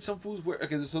outfits. Some fools wear.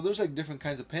 Okay, so there's like different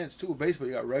kinds of pants too. With baseball,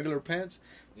 you got regular pants,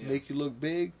 make you look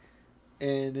big,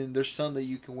 and then there's some that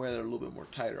you can wear that are a little bit more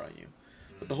tighter on you.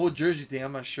 But the whole jersey thing,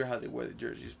 I'm not sure how they wear the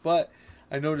jerseys. But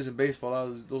I noticed in baseball, a lot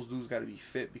of those dudes got to be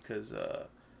fit because,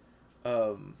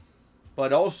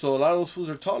 but also a lot of those fools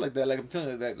are tall like that. Like I'm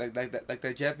telling you, like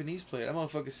that Japanese player, that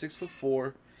motherfucker's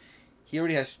 6'4". He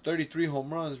already has 33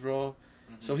 home runs, bro.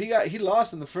 Mm-hmm. So he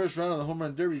lost in the first round of the home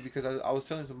run derby because I was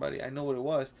telling somebody, I know what it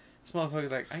was. This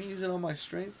motherfucker's like, I ain't using all my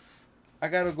strength. I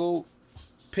gotta go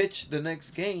pitch the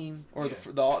next game or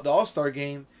the All-Star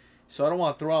game, so I don't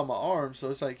want to throw out my arm. So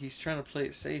it's like he's trying to play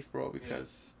it safe, bro,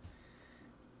 because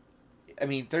I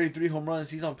mean 33 home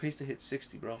runs, he's on pace to hit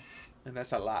 60, bro. And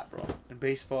that's a lot, bro. In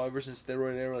baseball, ever since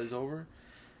steroid era is over,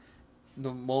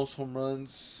 the most home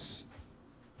runs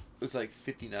is like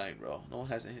 59, bro. No one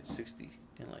hasn't hit 60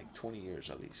 in like 20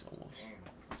 years at least, almost.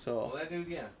 So well,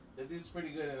 that dude's pretty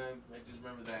good, and I just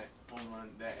remember that home run,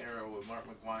 that era with Mark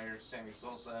McGwire, Sammy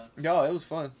Sosa. Yo, it was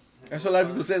fun. That's what a lot of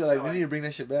people say. They're like, we need to bring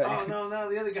that shit back. Oh no,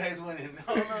 the other guy's winning.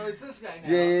 Oh no, it's this guy now.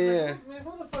 Yeah. Like, man,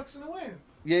 who the fuck's gonna win?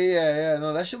 Yeah.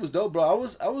 No, that shit was dope, bro.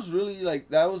 I was really like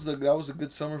that was a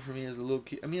good summer for me as a little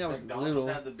kid. I mean, I was little.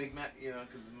 Had the big match,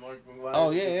 because Mark McGwire. Oh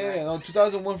yeah. No,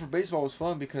 2001 for baseball was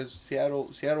fun because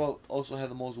Seattle also had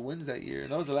the most wins that year,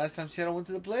 and that was the last time Seattle went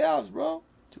to the playoffs, bro.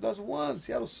 2001.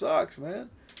 Seattle sucks,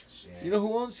 man. Shit. You know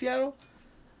who owns Seattle?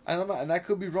 And I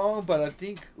could be wrong, but I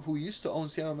think who used to own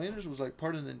Seattle Mariners was like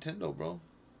part of Nintendo, bro,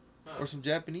 or some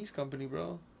Japanese company,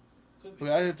 bro.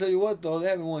 But I gotta tell you what, though, they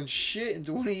haven't won shit in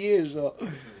 20 years, so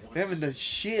they haven't done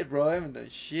shit, bro. They haven't done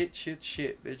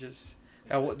shit. They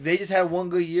just had one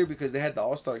good year because they had the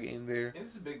All-Star game there. And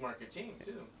it's a big market team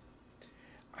too.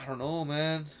 I don't know,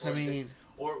 man.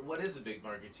 Or what is a big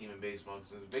market team in baseball?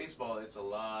 Since baseball, it's a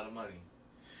lot of money.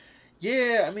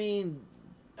 Yeah, I mean,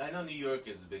 I know New York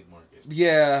is a big market.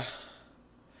 Yeah,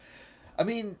 I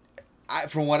mean,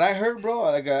 from what I heard, bro,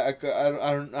 like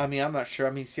I mean, I'm not sure.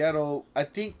 I mean, Seattle, I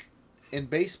think. In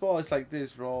baseball, it's like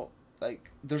this, bro.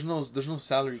 Like there's no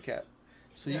salary cap,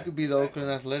 so you could be the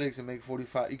Oakland Athletics and make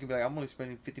 45. You can be like, I'm only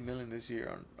spending $50 million this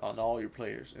year on all your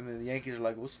players, and then the Yankees are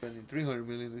like, we're spending $300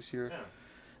 million this year,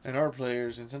 and our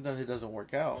players, and sometimes it doesn't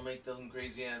work out. We'll make them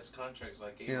crazy ass contracts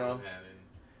like Abraham had.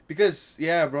 Because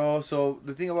bro. So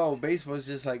the thing about baseball is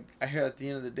just like I hear at the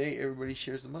end of the day, everybody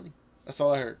shares the money. That's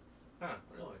all I heard. Huh?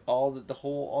 Really? All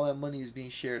that money is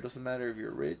being shared. Doesn't matter if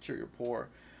you're rich or you're poor.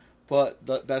 But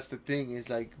that's the thing is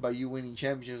like by you winning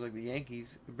championships like the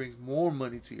Yankees, it brings more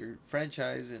money to your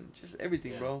franchise and just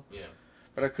everything, bro. Yeah.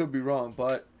 But I could be wrong.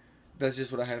 But that's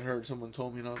just what I had heard. Someone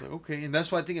told me, and I was like, okay. And that's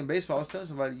why I think in baseball, I was telling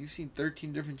somebody, you've seen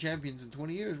 13 different champions in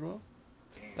 20 years, bro.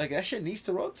 Like that shit needs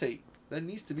to rotate. There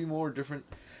needs to be more different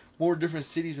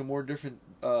cities and more different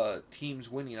teams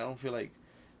winning. I don't feel like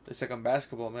it's like on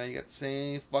basketball, man. You got the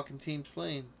same fucking teams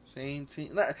playing, same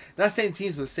team, not same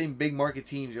teams, but the same big market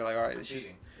teams. You're like, all right, this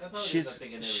is. That's not something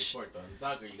in every sport, though. In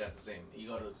soccer, you got the same. You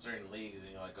go to certain leagues, and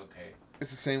you're like, okay.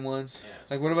 It's the same ones? Yeah.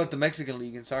 Like, what about the Mexican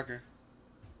league in soccer?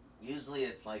 Usually,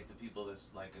 it's like the people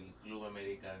that's like Club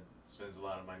America spends a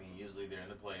lot of money. Usually, they're in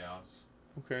the playoffs.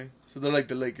 Okay. So, they're like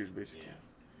the Lakers, basically.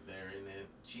 Yeah. They're in it.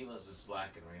 Chivas is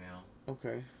slacking right now.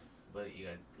 Okay. But you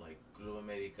got, like, Club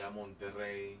America,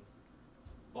 Monterrey.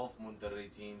 Both Monterrey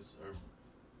teams are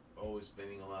always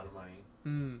spending a lot of money.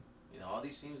 Hmm. All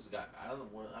these teams got. I don't know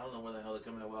where the hell they're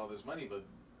coming up with all this money, but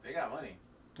they got money.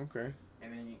 Okay.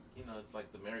 And then it's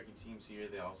like the American teams here.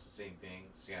 They're also the same thing.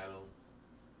 Seattle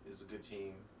is a good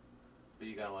team, but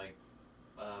you got like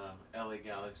LA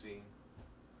Galaxy.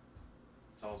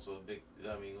 It's also a big.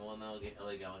 I mean, well, now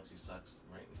LA Galaxy sucks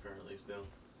right currently still,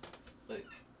 but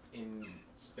in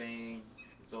Spain,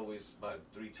 it's always about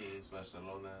 3 teams: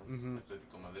 Barcelona,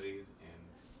 Atletico Madrid,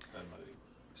 and Real Madrid.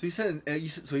 So you said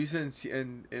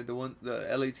in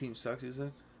the LA team sucks. You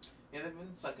said. Yeah, they've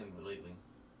been sucking lately.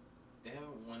 They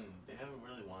haven't won. They haven't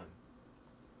really won.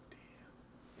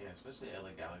 Damn. Yeah, especially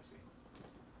LA Galaxy.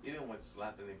 Even with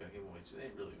Zlatan Ibrahimovic, they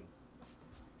didn't really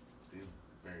do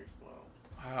very well.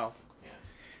 Wow. Yeah.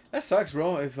 That sucks,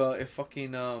 bro. If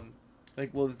fucking the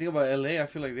thing about LA, I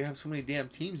feel like they have so many damn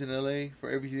teams in LA for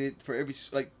every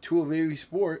like two of every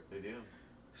sport. They do.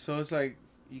 So it's like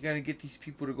you gotta get these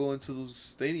people to go into those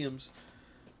stadiums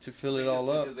to fill it all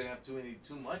up. Because they have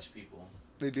too much people.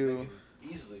 They do. They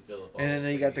can easily fill up all And then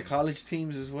those you got the stadiums. college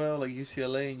teams as well, like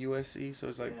UCLA and USC. So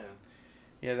it's like,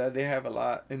 yeah. that they have a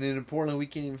lot. And then in Portland, we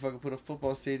can't even fucking put a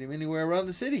football stadium anywhere around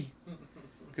the city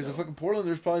because the fucking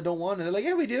Portlanders probably don't want it. They're like,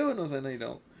 yeah, we do, and I was like, no, you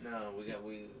don't. No, we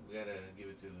gotta give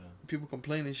it to them. People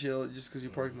complain and shit just because you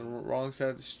parked on the wrong side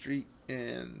of the street,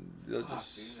 and they'll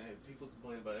just. Dude, people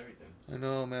complain about everything. I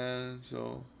know, man.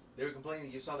 So. They were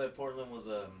complaining. You saw that Portland was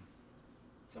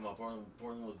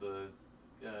Portland was the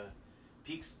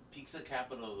pizza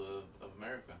capital of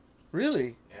America.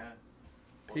 Really? Yeah.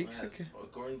 Pizza.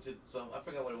 According to some, I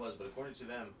forgot what it was, but according to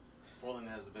them, Portland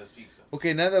has the best pizza.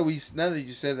 Okay, now that you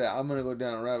said that, I'm gonna go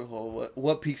down a rabbit hole.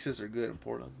 What pizzas are good in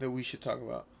Portland that we should talk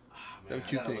about? Man,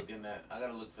 What you think? I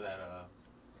gotta look for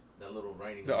that little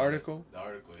writing. The article? The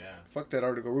article, yeah. Fuck that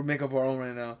article. We'll make up our own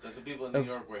right now. There's some people in New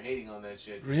York were hating on that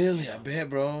shit. Really? I bet,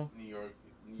 bro.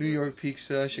 New York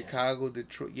pizza, Chicago,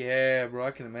 Detroit. Yeah, bro,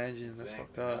 I can imagine. That's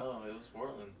fucked up. No, it was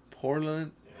Portland.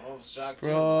 Portland? Yeah, I was shocked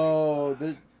bro,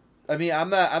 too. I mean, I'm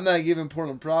not giving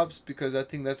Portland props because I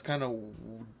think that's kind of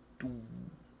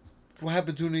what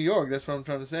happened to New York. That's what I'm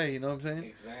trying to say. You know what I'm saying?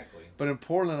 Exactly. But in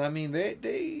Portland, I mean,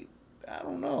 they I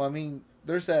don't know. I mean,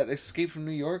 there's that Escape from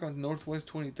New York on Northwest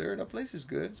 23rd. That place is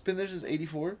good. It's been there since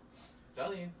 '84.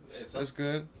 Telling you, that's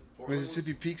good.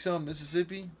 Mississippi Pizza on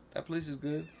Mississippi. That place is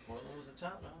good. Portland was the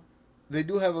top, man. They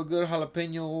do have a good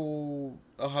jalapeno,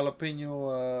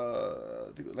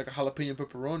 like a jalapeno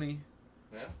pepperoni.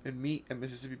 Yeah. And meat and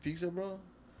Mississippi Pizza, bro.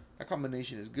 That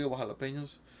combination is good with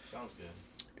jalapenos. Sounds good.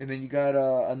 And then you got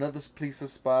another pizza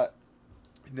spot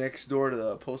next door to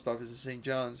the post office in St.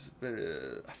 John's. But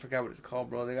I forgot what it's called,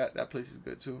 bro. They got that place is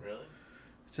good too. Really?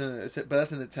 But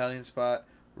that's an Italian spot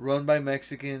run by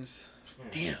Mexicans.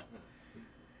 Damn.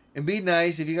 And be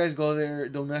nice if you guys go there.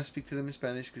 Do not speak to them in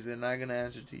Spanish because they're not gonna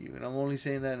answer to you. And I'm only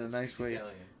saying that in a nice way.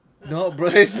 Italian. No, bro,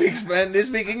 they speak Spanish. They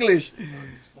speak English.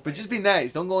 But just be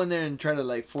nice. Don't go in there and try to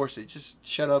like force it. Just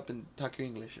shut up and talk your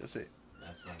English. That's it.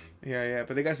 That's funny. Yeah.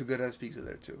 But they got some good ass pizza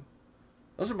there too.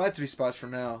 Those are my 3 spots for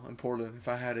now in Portland. If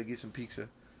I had to get some pizza.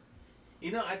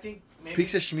 You know, I think maybe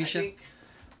Pizza Schmisha.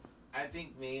 I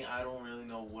think I don't really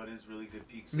know what is really good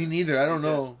pizza. Me neither. I don't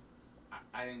know.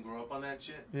 I didn't grow up on that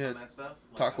shit. Yeah. On that stuff.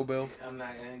 Like, Taco Bell.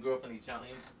 I didn't grow up in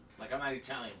Italian. Like I'm not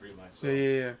Italian pretty much. So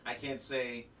Yeah. I can't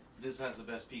say this has the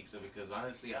best pizza because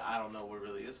honestly I don't know what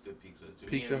really is good pizza.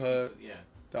 Pizza Hut. Yeah.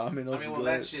 Domino's. I mean, well,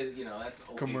 that shit, that's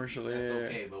okay. Commercial, That's yeah.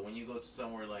 okay. But when you go to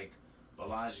somewhere like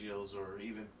Bellagio's or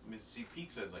even Mississippi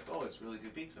Pizza, it's like, oh, it's really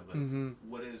good pizza. But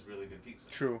what is really good pizza?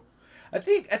 True. I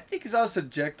think it's all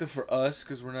subjective for us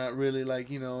because we're not really like,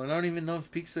 and I don't even know if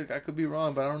pizza, I could be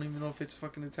wrong, but I don't even know if it's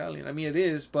fucking Italian. I mean, it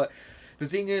is, but the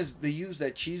thing is, they use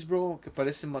that cheese, bro, que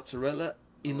parece mozzarella.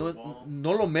 Y no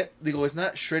lo digo, it's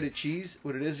not shredded cheese.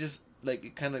 What it is, just like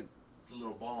it kind of. It's a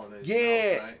little ball in it.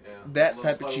 Yeah, right? Yeah. That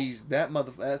type of cheese. That's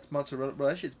mozzarella, bro.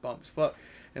 That shit's bomb as fuck.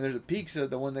 And there's a pizza,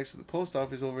 the one next to the post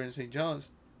office over in St. John's.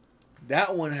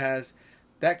 That one has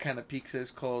that kind of pizza.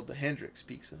 Is called the Hendrix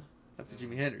pizza, after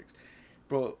Jimi Hendrix.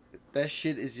 Bro, that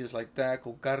shit is just like that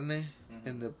con carne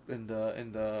and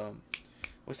the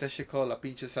what's that shit called? La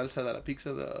pinche salsa de la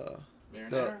pizza. The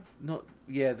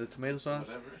tomato sauce.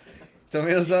 Whatever.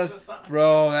 Tomato sauce,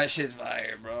 bro. That shit's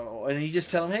fire, bro. And you just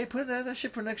tell them, hey, put that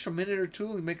shit for an extra minute or two.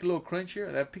 You make it a little crunchier.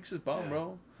 That pizza's bomb,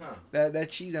 bro. Huh. That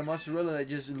cheese, that mozzarella, that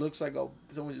just looks like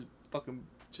someone just fucking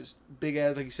just big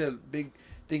ass, like you said, big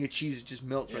thing of cheese just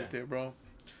melts right there, bro.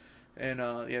 And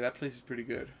that place is pretty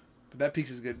good. But that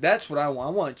pizza's good. That's what I want.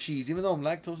 I want cheese. Even though I'm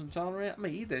lactose intolerant, I'm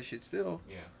gonna eat that shit still.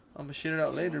 Yeah. I'm gonna shit it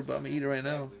out later, but I'm gonna eat it right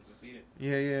now. Just eat it.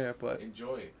 Yeah, but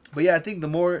enjoy it. But yeah, I think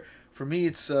for me,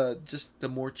 it's just the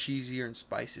more cheesier and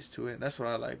spices to it. That's what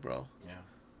I like, bro. Yeah.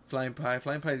 Flying pie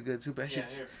is good too.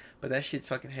 But that shit's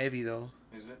fucking heavy though.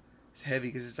 Is it? It's heavy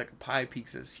because it's like a pie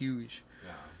pizza. It's huge.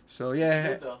 Yeah. So yeah, it's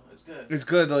good though. It's good. It's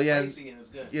good though. Yeah, spicy and it's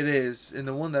good. It is. And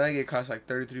the one that I get costs like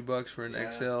 $33 for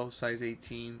an XL size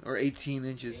 18 or 18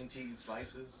 inches. 18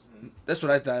 slices. That's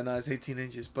what I thought. No, it's 18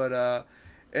 inches. But like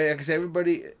I said,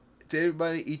 everybody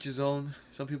each his own.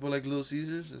 Some people like Little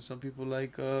Caesars and some people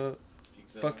like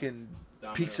fucking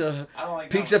Domino's. pizza. I don't like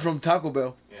pizza Domino's. from Taco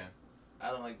Bell. Yeah, I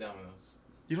don't like Domino's.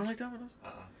 You don't like Domino's?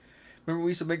 Uh-uh. Remember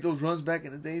we used to make those runs back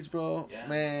in the days, bro? Yeah.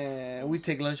 Man, we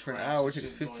take lunch for an hour. It took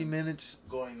us 15 minutes.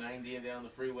 Going 90 and down the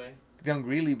freeway. Down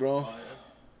Greeley, bro. Oh, yeah.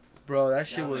 Bro, that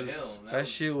shit Down the was... hill. That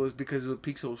shit was because the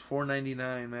pizza was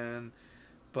 $4.99, man.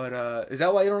 But, is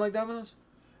that why you don't like Domino's?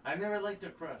 I never liked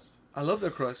their crust. I love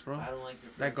their crust, bro. I don't like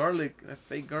their crust. That garlic, that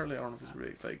fake garlic, I don't know if it's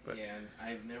really fake, but... Yeah,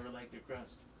 I've never liked their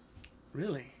crust.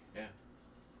 Really? Yeah.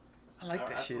 I like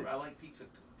that shit. I like Pizza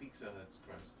Hut's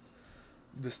crust.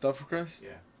 The stuffed crust?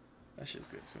 Yeah. That shit's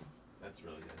good, too. That's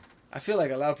really good. I feel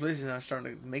like a lot of places now are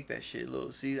starting to make that shit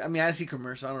little. See, I mean, I see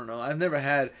commercials. I don't know. I've never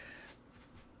had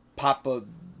Papa,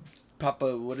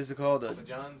 what is it called? Papa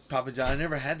John's? Papa John. I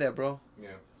never had that, bro. Yeah.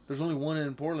 There's only one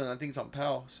in Portland. I think it's on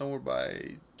Powell, somewhere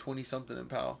by 20-something in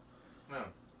Powell. No.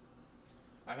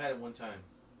 I've had it one time.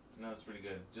 No, it's pretty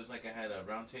good. Just like I had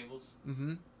Round Tables.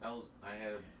 Mm-hmm. I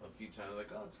had a few times. Like,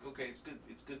 oh, it's okay. It's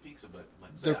good pizza, but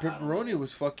like Their pepperoni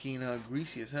was fucking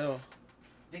greasy as hell.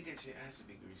 I think that shit has to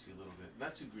be greasy a little bit.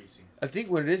 Not too greasy. I think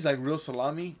what it is, like real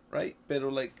salami, right? Pero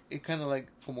like, it kind of like,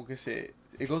 como que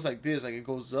it goes like this, like it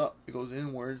goes up, it goes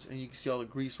inwards, and you can see all the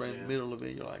grease right in the middle of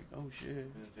it. You're like, oh shit.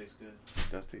 And it tastes good.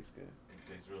 It does taste good.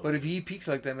 It tastes real But good. if you eat pizza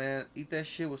like that, man, eat that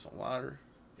shit with some water.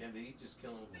 Yeah, did he just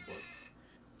kill him with a book?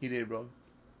 He did, bro.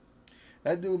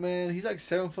 That dude, man, he's like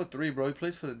 7'3", bro. He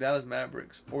plays for the Dallas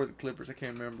Mavericks or the Clippers. I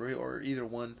can't remember, or either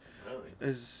one.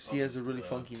 Really? He has a really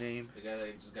funky name. The guy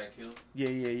that just got killed? Yeah.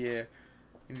 And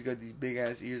he's got these big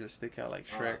ass ears that stick out like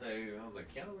Shrek. I was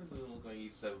like, Keanu Reeves doesn't look like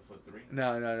he's 7'3".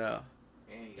 No.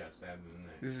 And he got stabbed in the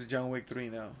neck. This is John Wick 3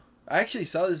 now. I actually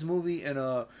saw this movie in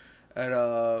at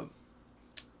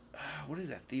what is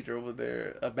that theater over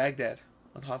there? Baghdad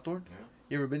on Hawthorne. Yeah.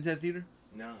 You ever been to that theater?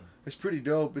 No. It's pretty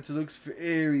dope. It looks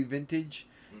very vintage,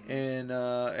 and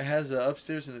it has a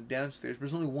upstairs and a downstairs. But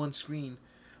there's only one screen.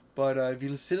 But if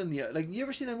you sit on the you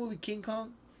ever seen that movie King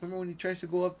Kong? Remember when he tries to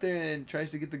go up there and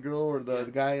tries to get the girl or the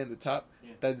guy at the top?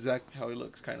 Yeah. That's exactly how he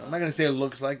looks. Kind of. I'm not gonna say it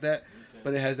looks like that,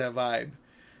 but it has that vibe.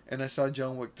 And I saw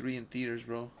John Wick 3 in theaters,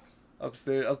 bro. Up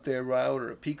there, right, I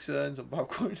ordered a pizza and some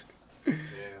popcorn. Yeah.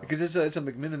 Because it's a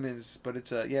McMinimans, but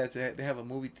they have a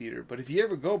movie theater. But if you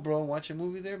ever go, bro, and watch a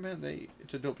movie there, man,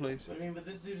 it's a dope place. I mean, but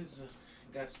this dude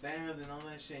got stabbed and all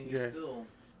that shit. And he's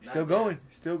still going.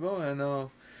 I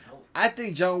know. I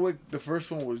think John Wick, the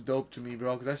first one, was dope to me,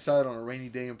 bro, because I saw it on a rainy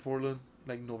day in Portland,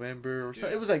 like November or so.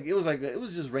 It was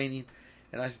just raining,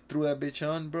 and I threw that bitch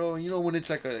on, bro. And you know when it's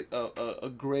like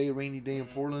a gray rainy day in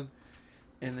Portland,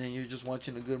 and then you're just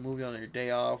watching a good movie on your day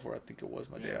off, or I think it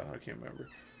was my day off. I can't remember.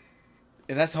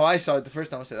 And that's how I saw it the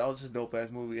first time. I said, "Oh, this is a dope ass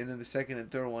movie." And then the second and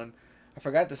third one, I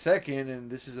forgot the second, and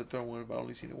this is the third one, but I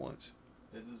only seen it once.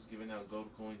 They're just giving out gold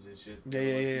coins and shit.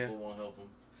 Yeah. People won't help them.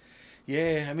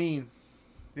 Yeah, I mean,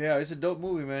 yeah, it's a dope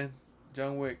movie, man.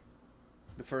 John Wick,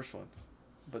 the first one,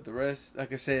 but the rest,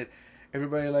 like I said,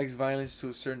 everybody likes violence to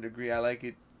a certain degree. I like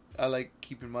it. I like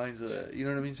keeping minds. You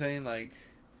know what I mean? Saying like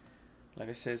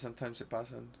I said, sometimes se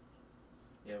pasan.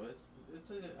 Yeah, but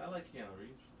I like Keanu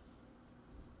Reeves.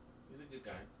 He's a good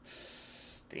guy.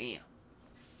 Damn.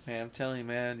 Man, I'm telling you,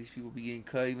 man, these people be getting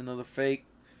cut even though they're fake.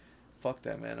 Fuck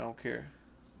that, man. I don't care.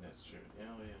 That's true. Yeah.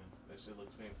 That shit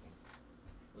looks painful.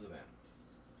 Look at that.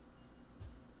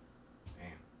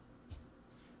 Man.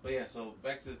 But yeah, so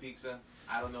back to the pizza.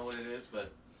 I don't know what it is,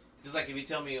 but just like if you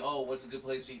tell me, oh, what's a good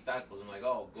place to eat tacos? I'm like,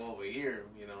 oh, go over here.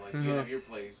 You know, like you have your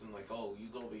place. I'm like, oh, you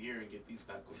go over here and get these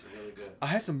tacos. They're really good. I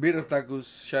had some birria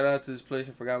tacos. Shout out to this place.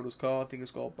 I forgot what it's called. I think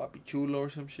it's called Papi Chulo or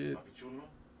some shit. Papi Chulo?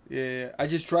 Yeah. I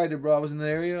just tried it, bro. I was in the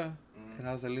area, and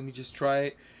I was like, let me just try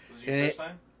it. Was it your first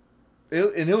time?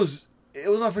 It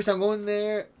was my first time going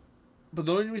there, but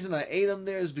the only reason I ate them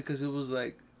there is because it was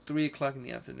like 3:00 in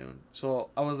the afternoon.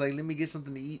 So I was like, let me get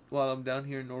something to eat while I'm down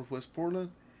here in Northwest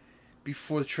Portland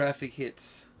before the traffic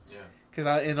hits.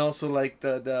 Yeah. And also like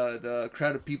the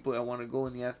crowd of people that want to go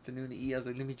in the afternoon to eat. I was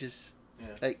like, let me just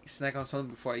like snack on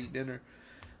something before I eat dinner.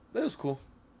 But it was cool.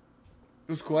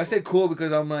 It was cool. I say cool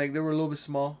because I'm like, they were a little bit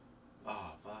small.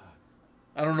 Oh, fuck.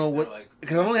 I don't know what,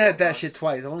 because I've only had that shit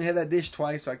twice. I only had that dish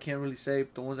twice, so I can't really say.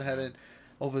 But the ones I had it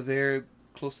over there,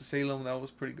 close to Salem, that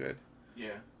was pretty good.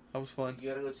 Yeah. That was fun. You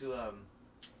gotta go to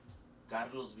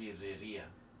Carlos Birreria.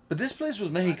 But this place was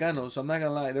Mexicanos, so I'm not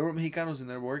gonna lie. There were Mexicanos in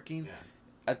there working. Yeah.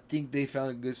 I think they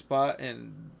found a good spot,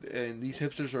 and these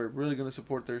hipsters are really gonna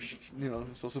support their,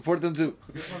 so support them too.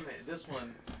 This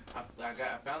one, I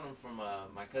found them from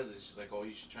my cousin. She's like, "Oh,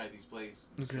 you should try these places.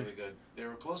 It's really good." They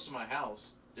were close to my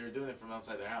house. They were doing it from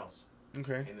outside their house.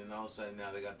 Okay. And then all of a sudden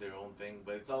now they got their own thing,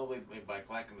 but it's all the way by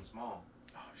Clackamas Mall.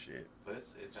 Oh shit! But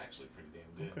it's actually pretty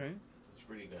damn good. Okay. It's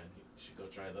pretty good. You should go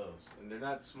try those. And they're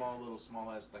not small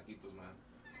ass taquitos, man.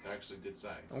 They're actually good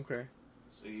size. Okay.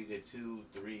 So you get 2,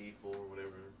 3, 4, whatever.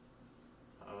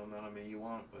 I don't know how many you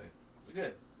want, but we're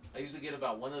good. I usually get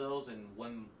about one of those and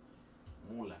one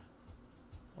mula.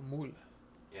 A mula.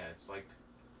 Yeah, it's like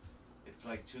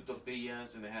 2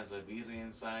 tortillas and it has a birria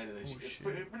inside, and it's shit.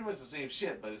 pretty much the same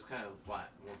shit, but it's kind of flat,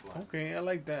 more flat. Okay, I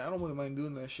like that. I don't really mind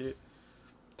doing that shit.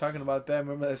 Talking about that,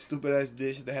 remember that stupid ass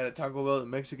dish that had at Taco Bell, the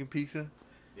Mexican pizza?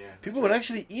 Yeah. People would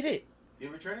actually eat it. You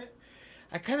ever tried it?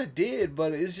 I kind of did,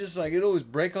 but it's just like it always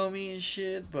break on me and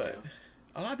shit. But Yeah.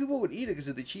 a lot of people would eat it because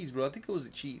of the cheese, bro. I think it was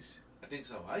the cheese. I think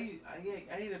so. I ate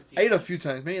it a few I ate times. a few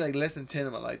times, maybe like less than 10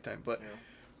 in my lifetime, but Yeah.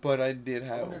 but I did I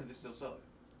have. wonder if they still sell it.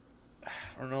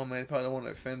 I don't know, man. They probably don't want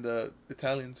to offend the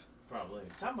Italians. Probably.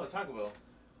 Talking about Taco Bell,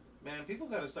 man, people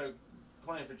got to start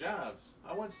applying for jobs.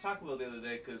 I went to Taco Bell the other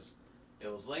day because it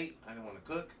was late. I didn't want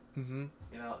to cook. Mm-hmm.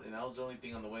 You know, and that was the only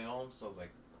thing on the way home. So I was like,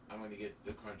 I'm going to get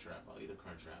the Crunch Wrap. I'll eat the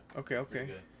Crunch Wrap. Okay,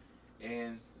 Pretty okay. good.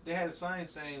 And they had a sign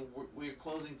saying, we're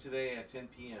closing today at 10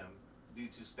 p.m. due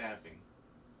to staffing.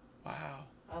 Wow.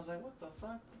 I was like, what the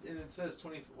fuck? And it says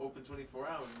open 24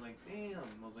 hours. I'm like, damn.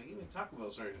 I was like, even Taco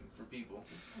Bell's hurting for people.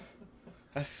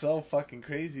 That's so fucking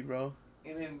crazy, bro.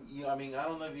 And then, you know, I mean, I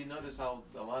don't know if you notice how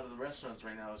a lot of the restaurants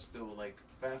right now are still like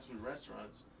fast food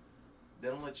restaurants. They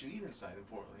don't let you eat inside in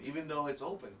Portland, even though it's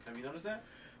open. Have you noticed that?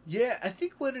 Yeah, I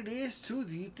think what it is too.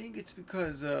 Do you think it's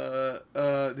because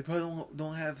they probably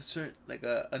don't have certain like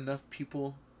enough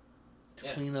people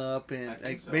to clean up and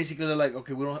like so. basically they're like,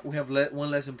 okay, we have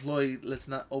one less employee. Let's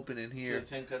not open in here.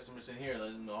 10 customers in here,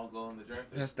 let them all go in the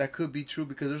drive-thru. That could be true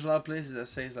because there's a lot of places that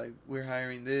says like we're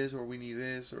hiring this or we need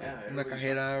this or una everybody's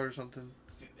cajera or something.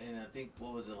 And I think,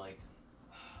 what was it like?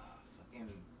 Fucking,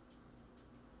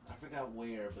 I forgot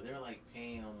where, but they were like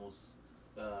paying almost.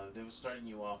 They were starting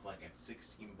you off like at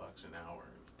 $16 an hour.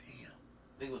 Damn.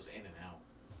 I think it was in and out.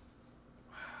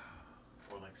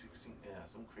 Wow. Or like 16. Yeah,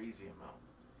 some crazy amount.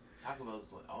 Taco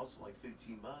Bell's also like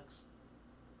 $15.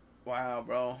 Wow,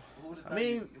 bro. I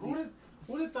mean, who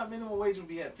would have thought minimum wage would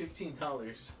be at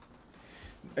 $15?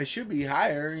 It should be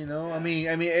higher, you know. Yeah.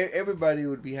 I mean, everybody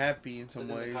would be happy in some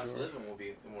ways. The cost of living will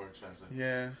be more expensive.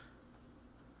 Yeah.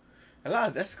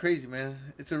 That's crazy, man.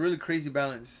 It's a really crazy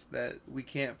balance that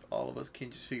all of us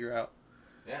can't just figure out.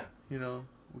 Yeah. You know,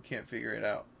 we can't figure it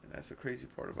out. And that's the crazy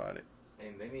part about it.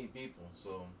 And they need people,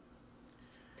 so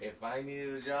if I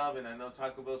needed a job and I know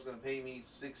Taco Bell's going to pay me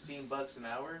 $16 an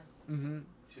hour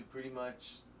to pretty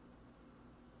much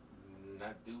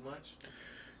not do much.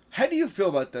 How do you feel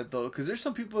about that though? Because there's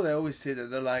some people that always say that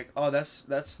they're like, "Oh, that's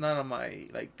not on my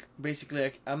like."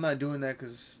 Basically, I'm not doing that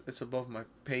because it's above my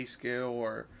pay scale,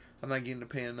 or I'm not getting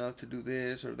paid enough to do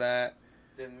this or that.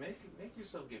 Then make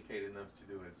yourself get paid enough to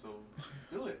do it. So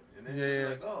do it, and then Yeah, you're yeah.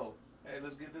 like, "Oh, hey,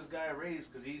 let's give this guy a raise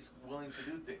because he's willing to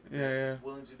do things. Yeah.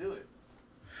 Willing to do it."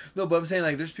 No, but I'm saying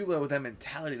like there's people that with that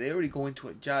mentality. They already go into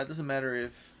a job. It doesn't matter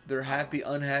if they're happy,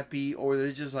 unhappy, or they're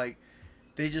just like,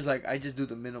 I just do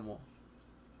the minimal.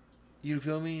 You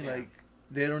feel me? Yeah. Like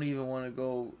they don't even want to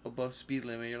go above speed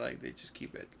limit. You're like they just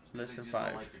keep it less than 5.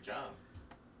 Don't like your job.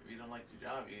 If you don't like your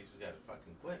job, you just gotta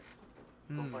fucking quit.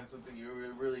 Go find something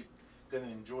you're really gonna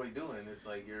enjoy doing. It's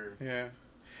like you're. Yeah,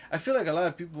 I feel like a lot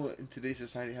of people in today's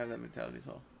society have that mentality.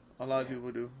 So a lot of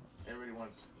people do. Everybody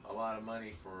wants a lot of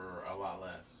money for a lot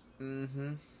less. Mm-hmm.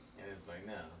 And it's like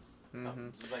no.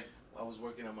 Just like I was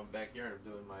working on my backyard,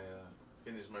 doing my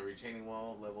finished my retaining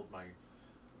wall, leveled my.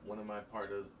 One of my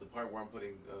the part where I'm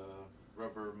putting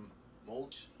rubber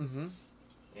mulch,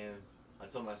 and I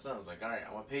told my son, I was like, all right,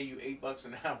 I'm gonna pay you $8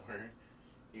 an hour.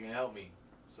 You're gonna help me.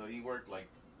 So he worked like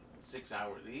 6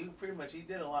 hours. He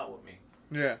did a lot with me.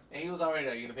 Yeah. And he was already,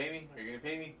 are you gonna pay me? Are you gonna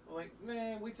pay me? I'm like,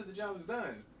 man, wait till the job is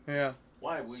done. Yeah.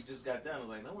 Why? We just got done. I was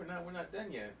like, no, we're not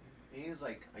done yet. And he was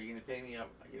like, are you gonna pay me?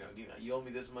 You owe me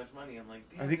this much money. I'm like,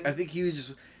 damn. I think he was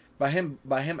just. By him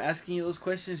asking you those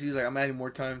questions, he was like, I'm adding more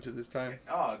time to this time.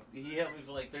 Oh, he helped me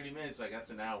for like 30 minutes. Like,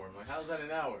 that's an hour. I'm like, how's that an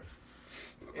hour?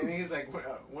 And he's like,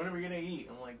 when are we going to eat?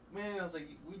 I'm like, man, I was like,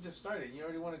 we just started. You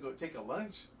already want to go take a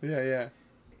lunch? Yeah.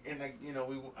 And, like,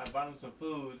 I bought him some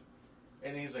food.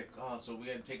 And he's like, oh, so we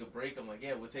got to take a break? I'm like,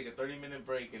 yeah, we'll take a 30-minute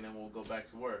break and then we'll go back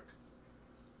to work.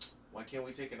 Why can't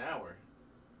we take an hour?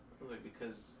 I was like,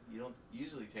 because you don't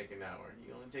usually take an hour.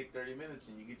 You only take 30 minutes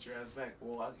and you get your ass back.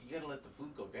 Well, you got to let the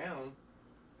food go down.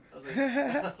 I was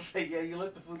like, yeah, you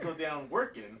let the food go down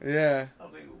working. Yeah. I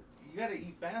was like, you got to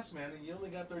eat fast, man, and you only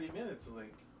got 30 minutes. I was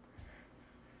like,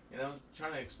 I'm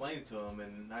trying to explain it to him,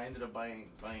 and I ended up buying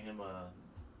him a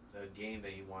game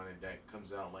that he wanted that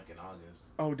comes out like in August.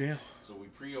 Oh, damn. So we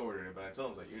pre-ordered it, but I told him,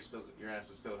 I was like, your ass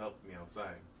is still helping me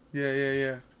outside.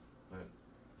 Yeah. But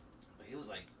he was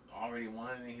like, already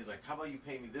wanting it. He's like, how about you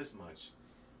pay me this much?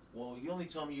 well, you only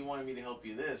told me you wanted me to help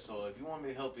you this, so if you want me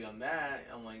to help you on that,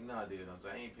 I'm like, nah, dude. I was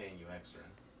like, I ain't paying you extra.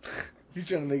 He's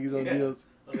trying to make his own deals.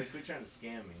 I was like, quit trying to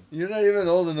scam me. You're not even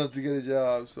old enough to get a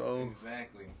job, so.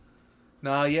 Exactly.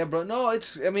 Nah, yeah, bro. No,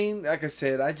 I mean, like I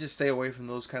said, I just stay away from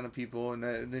those kind of people.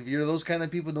 And if you're those kind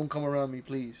of people, don't come around me,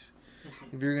 please.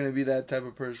 If you're going to be that type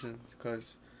of person.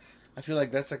 Because I feel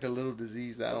like that's like a little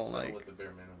disease that I don't like. With the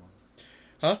bare minimum.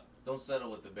 Huh? Don't settle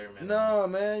with the bare minimum. No,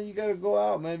 man, you got to go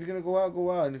out, man. If you're going to go out,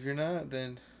 go out. And if you're not,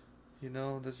 then,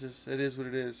 that's just, it is what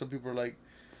it is. Some people are like,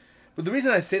 but the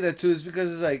reason I say that too is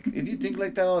because it's like, if you think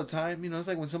like that all the time, it's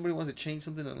like when somebody wants to change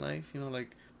something in life,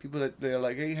 like people that they're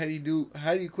like, hey, how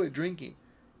do you quit drinking?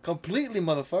 Completely,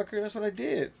 motherfucker. That's what I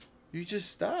did. You just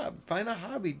stop. Find a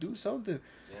hobby. Do something.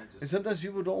 Yeah, and sometimes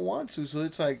people don't want to, so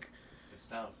it's like, it's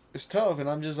tough. It's tough, and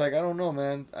I'm just like, I don't know,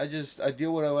 man. I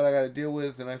deal with what I got to deal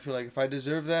with, and I feel like if I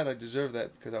deserve that, I deserve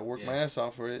that because I worked my ass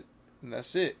off for it, and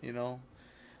that's it, A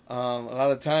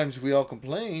lot of times we all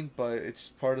complain, but it's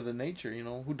part of the nature,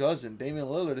 Who doesn't? Damian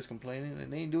Lillard is complaining,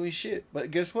 and they ain't doing shit.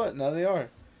 But guess what? Now they are.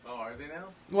 Oh, are they now?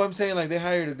 Well, I'm saying, like, they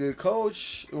hired a good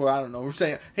coach. Well, I don't know. We're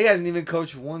saying he hasn't even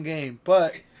coached one game,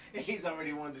 but... He's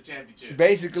already won the championship.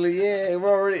 Basically, yeah, we're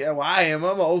already... Well, I am.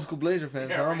 I'm an old school Blazer fan,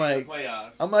 so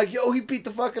I'm like, yo, he beat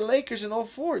the fucking Lakers in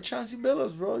 2004. Chauncey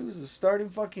Billups, bro. He was the starting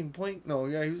fucking point... No,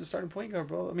 yeah, he was the starting point guard,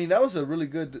 bro. I mean, that was a really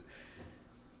good...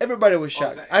 Everybody was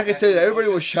shocked. I can tell you that. Everybody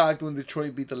was shocked when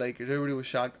Detroit beat the Lakers. Everybody was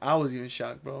shocked. I was even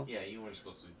shocked, bro. Yeah, you weren't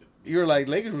supposed to... You were like,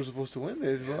 Lakers were supposed to win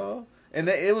this, bro. And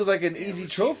it was like an easy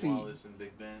trophy. Wallace and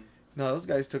Big Ben. No, those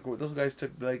guys took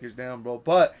the Lakers down, bro.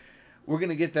 But we're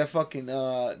gonna get that fucking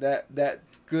that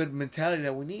good mentality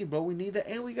that we need, bro. We need that,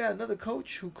 and we got another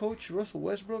coach who coached Russell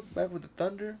Westbrook back with the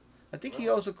Thunder. I think he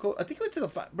also I think he went to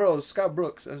the Scott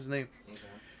Brooks. That's his name. Okay.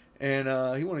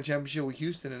 And he won a championship with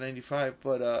Houston in '95.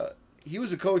 But he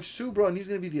was a coach too, bro, and he's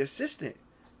gonna be the assistant.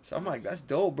 So I'm like, that's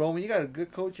dope, bro. When you got a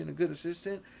good coach and a good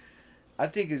assistant, I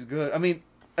think it's good. I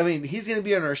mean, he's gonna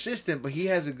be our assistant, but he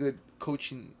has a good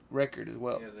coaching record as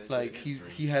well.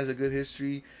 He has a good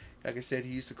history. Like I said,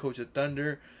 he used to coach the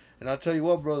Thunder, and I'll tell you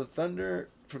what, bro, the Thunder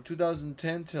from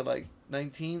 2010 to like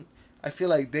 19, I feel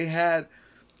like they had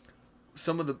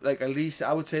some of the at least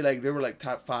I would say they were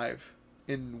top 5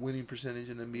 in winning percentage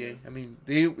in the NBA. I mean,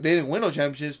 they didn't win no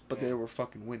championships, but they were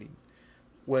fucking winning,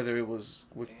 whether it was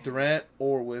with Durant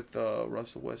or with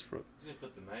Russell Westbrook. He's gonna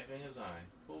put the knife in his eye.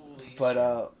 Holy but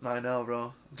I know,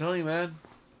 bro. I'm telling you, man.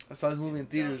 I saw this movie in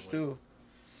theaters too.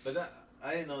 But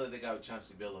I didn't know that they got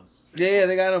Chauncey Billups. Yeah,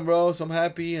 they got him, bro. So I'm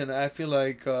happy, and I feel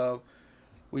like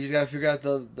we just gotta figure out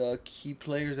the key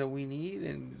players that we need.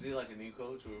 And is he like a new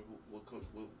coach, or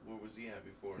where was he at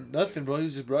before? Nothing, bro. He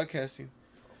was just broadcasting.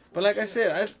 But like I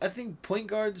said, I think point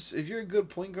guards. If you're a good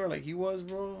point guard like he was,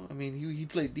 bro. I mean, he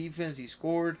played defense. He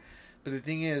scored. But the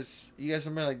thing is, you got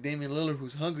somebody like Damian Lillard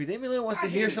who's hungry. Damian Lillard wants to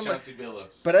hear somebody. Chauncey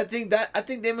Billups. But I think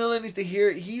Damian Lillard needs to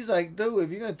hear. He's like, dude,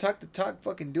 if you're gonna talk the talk,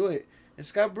 fucking do it. And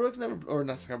Scott Brooks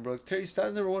Terry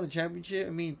Stotts never won a championship.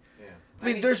 I mean,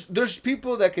 there's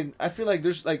people that can. I feel like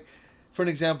there's for an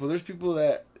example, there's people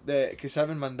that que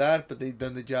saben mandar, but they've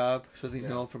done the job, so they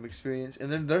know from experience.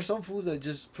 And then there's some fools that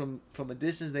just from a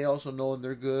distance they also know and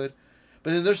they're good.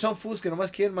 But then there's some fools que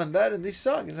nomás quieren mandar and they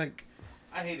suck. It's like,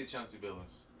 I hated Chauncey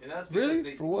Billups. And that's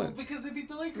really? For what? Well, because they beat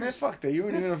the Lakers. Man, fuck that. You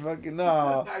weren't even a fucking...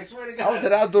 No. I swear to God. I was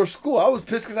at outdoor school. I was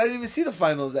pissed because I didn't even see the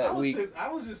finals that week. I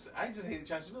just hated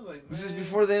Chauncey Billups. This is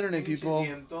before the internet, people.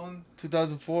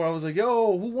 2004. I was like,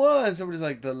 yo, who won? Somebody's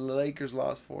like, the Lakers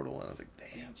lost 4-1. I was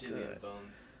like, damn, good.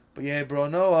 But yeah, bro,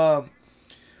 no,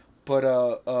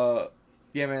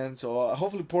 yeah, man. So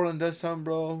hopefully Portland does something,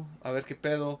 bro. A ver qué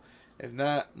pedo. If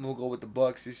not, we'll go with the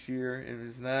Bucks this year. And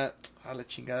if not, a la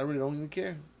chingada. I really don't even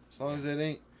care. As long as it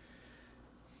ain't.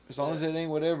 As long as it ain't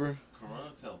whatever. Corona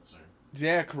seltzer.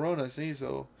 Yeah, Corona. See,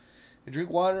 so drink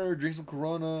water, drink some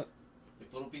Corona. They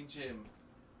put a pinche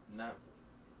not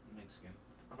Mexican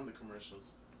on the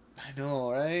commercials. I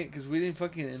know, right? Because we didn't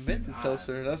fucking invent the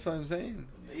seltzer. That's what I'm saying.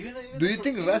 Even do you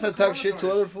think Raza talk shit to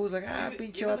other fools like,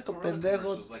 pinche vato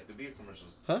pendejo? Like the beer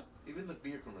commercials. Huh? Even the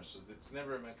beer commercials, it's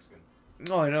never a Mexican.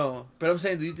 No, I know. But I'm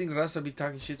saying, do you think Raza be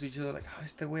talking shit to each other like,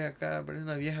 este güey acá, pero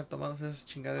una vieja tomándose esa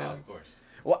chingadera? Oh, of course.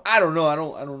 Well, I don't know. I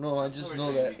don't know. I just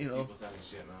know that, you know. People talking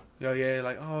shit now. Yeah,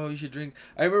 like, oh, you should drink.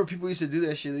 I remember people used to do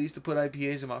that shit. They used to put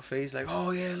IPAs in my face, like,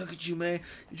 oh yeah, look at you, man.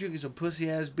 You drinking some pussy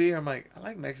ass beer. I'm like, I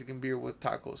like Mexican beer with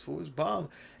tacos. Fool, it's bomb.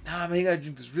 Nah, man, you gotta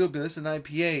drink this real beer. This is an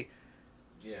IPA.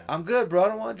 Yeah. I'm good, bro. I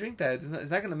don't want to drink that.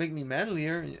 It's not gonna make me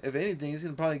manlier. If anything, it's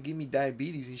gonna probably give me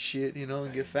diabetes and shit, you know,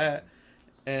 and get fat.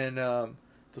 And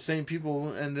the same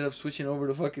people ended up switching over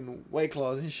to fucking White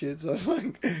Claws and shit. So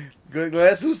fucking good.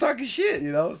 That's who's talking shit,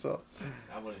 you know. So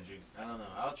I wouldn't drink. I don't know.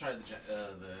 I'll try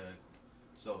the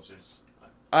seltzers.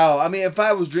 oh, I mean, if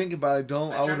I was drinking, but I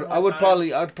don't,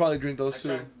 I'd probably drink those too.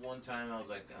 Tried one time. I was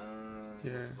like,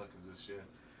 yeah. what the fuck is this shit?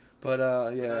 But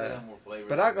yeah. More flavor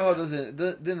But alcohol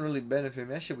didn't really benefit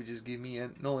me. That shit would just give me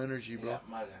no energy, bro. Yeah,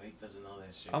 my God, he doesn't know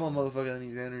that shit. I'm a motherfucker that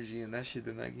needs energy, and that shit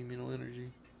did not give me no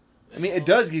energy. I mean, it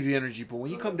does give you energy, but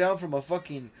when you come down from a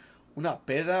fucking una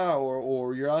peda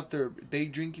or you're out there day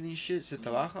drinking and shit, se te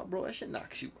baja, bro, that shit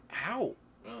knocks you out.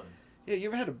 Really? Yeah, you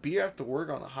ever had a beer after work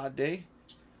on a hot day?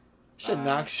 Shit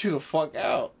knocks you the fuck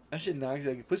out. That shit knocks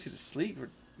like it puts you to sleep for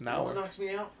an hour. What knocks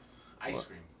me out? Ice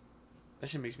cream. That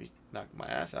shit makes me knock my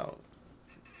ass out.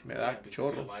 Man, Yeah, that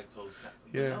because chorro. lactose.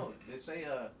 Yeah. No, they say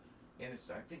and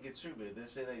I think it's true, but they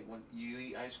say that when you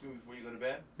eat ice cream before you go to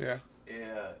bed, Yeah. it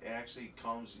actually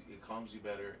calms you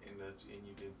better, and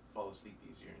you can fall asleep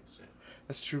easier instead.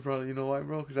 That's true, probably. You know why,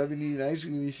 bro? Because I've been eating ice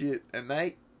cream and shit at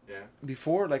night. Yeah.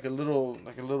 Before, like a little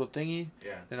thingy.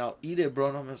 Yeah. And I'll eat it, bro,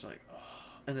 and I'm just like, oh.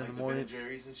 And in Like the morning. Ben &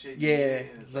 Jerry's and shit. Yeah,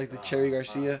 it's like the Cherry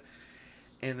Garcia.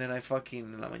 And then I fucking,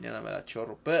 in la mañana me da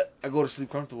chorro. But I go to sleep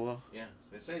comfortable, though. Yeah,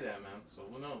 they say that, man. So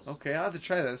who knows? Okay, I'll have to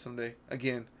try that someday.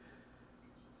 Again.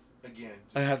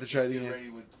 I have to try it get again.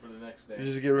 ready for the next day.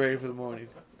 Just get ready for the morning.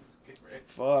 Get ready.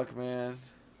 Fuck, man.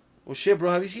 Well, shit,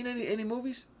 bro. Have you seen any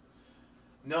movies?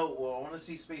 No, well, I want to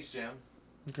see Space Jam.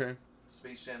 Okay.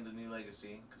 Space Jam: The New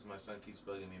Legacy, because my son keeps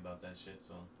bugging me about that shit,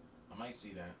 so I might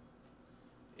see that.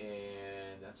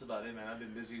 And that's about it, man. I've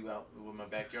been busy out with my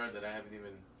backyard that I haven't even.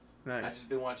 Nice. I've just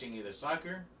been watching either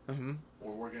soccer Mm-hmm.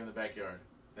 or working in the backyard.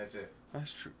 That's it.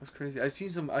 That's true. That's crazy. I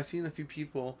seen a few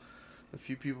people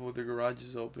with their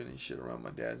garages open and shit around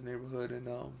my dad's neighborhood, and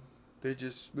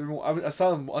I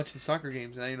saw them watching soccer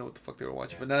games, and I didn't know what the fuck they were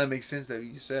watching. Yeah. But now that makes sense that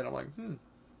you said. I'm like,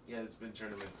 Yeah, there's been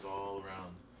tournaments all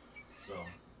around, so.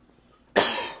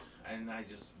 And I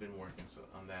just been working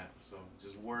on that, so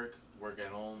just work at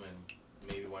home, and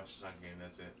maybe watch a soccer game.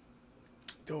 That's it.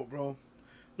 dope, bro.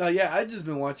 No, yeah, I just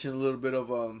been watching a little bit of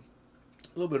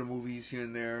movies here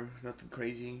and there. Nothing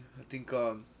crazy. I think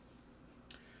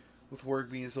with work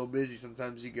being so busy,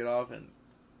 sometimes you get off and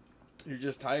you're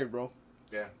just tired, bro.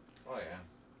 Yeah. Oh yeah.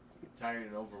 Tired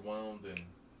and overwhelmed and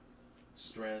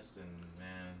stressed and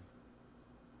man.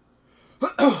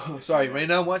 Sorry, right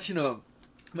now I'm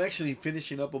actually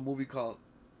finishing up a movie called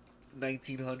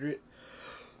 1900.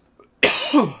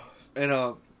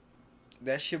 And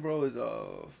that shit, bro, is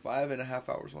 5.5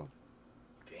 hours long.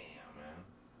 Damn, man.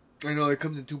 I know it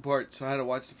comes in 2 parts, so I had to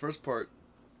watch the first part.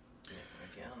 Yeah,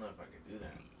 I don't know if I could do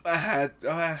that.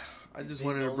 I just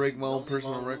wanted to break my own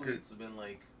personal record. It's been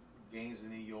like Gangs in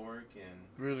New York and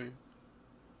Really?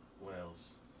 what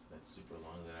else? That's super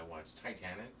long that I watched.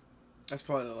 Titanic. That's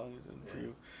probably the longest one for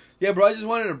you. Yeah, bro, I just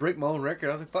wanted to break my own record.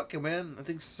 I was like, fuck it, man. I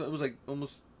think it was like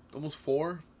almost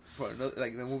 4 for another,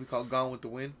 like the movie called Gone with the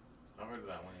Wind. I heard of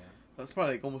that one, yeah. That's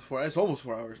probably like almost 4. It's almost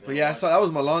 4 hours. Yeah, But yeah, I saw that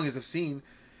was my longest I've seen.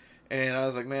 And I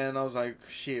was like, man,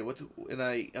 shit, and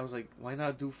I was like, why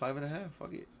not do 5.5?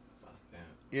 Fuck it. Fuck that.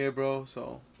 Yeah, bro.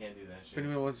 So Can't do that shit. if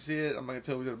anyone wants to see it, I'm not gonna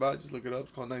tell you what it's about. Just look it up.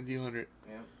 It's called 1900.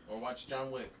 Yeah. Or watch John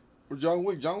Wick. Or John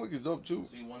Wick. John Wick is dope too.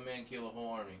 See one man kill a whole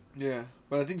army. Yeah,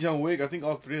 but I think John Wick. I think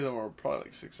all 3 of them are probably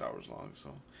like 6 hours long.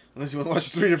 So unless you want to watch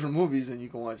 3 different movies, then you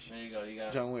can watch There you go. You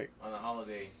got John Wick. on a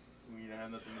holiday. You don't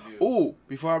have nothing to do. Ooh,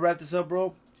 before I wrap this up,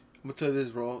 bro, I'm gonna tell you this,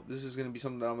 bro. This is gonna be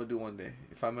something that I'm gonna do one day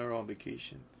if I'm ever on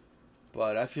vacation.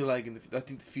 But I feel like I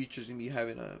think the future's gonna be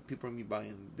having people are gonna be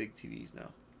buying big TVs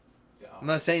now. Yeah. I'm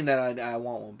not saying that I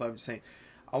want one, but I'm just saying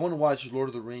I want to watch Lord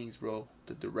of the Rings, bro.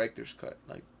 The director's cut,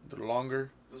 like the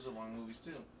longer. Those are long movies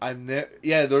too. I've never.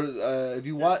 Yeah, if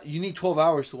you watch, you need 12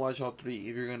 hours to watch all 3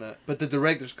 if you're gonna. But the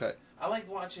director's cut. I like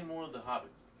watching more of the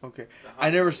Hobbits. Okay, The I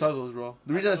never Hobbit saw movies. those, bro.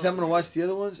 The reason I said I'm gonna those watch the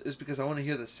other ones is because I want to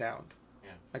hear the sound.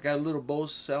 Yeah. I got a little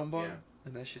Bose soundbar, Yeah.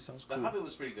 and that shit sounds The cool. Hobbit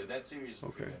was pretty good. That series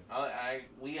was pretty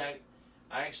good.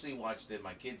 I actually watched it.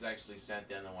 My kids actually sat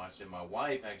down and watched it. My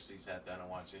wife actually sat down and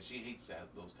watched it. She hates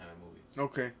those kind of movies.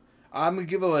 Okay. I'm gonna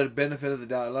give it a benefit of the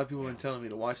doubt. A lot of people have Yeah. been telling me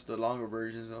to watch the longer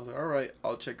versions, and I was like, all right,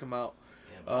 I'll check them out.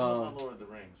 Yeah, but I don't know Lord of the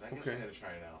Rings. I guess I okay. gotta try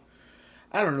it out.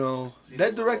 I don't know. See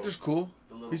That the director's cool.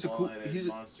 The little He's a cool. bald-headed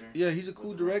monster. He's a cool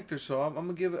with the ring. director. So I'm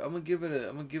gonna give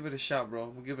it a shot, bro.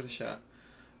 I'm gonna give it a shot.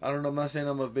 I don't know. I'm not saying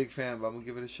I'm a big fan, but I'm gonna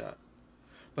give it a shot.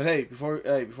 But hey, before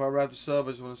I wrap this up,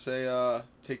 I just want to say,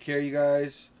 take care, you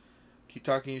guys. Keep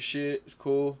talking your shit. It's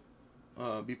cool.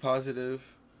 Be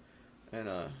positive. And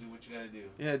Do what you gotta do.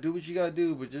 yeah, do what you gotta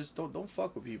do, but just don't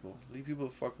fuck with people. Leave people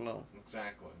the fuck alone.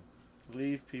 Exactly.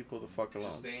 Leave people the fuck alone.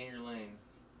 Just stay in your lane.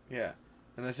 Yeah,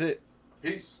 and that's it.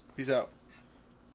 Peace. Peace out.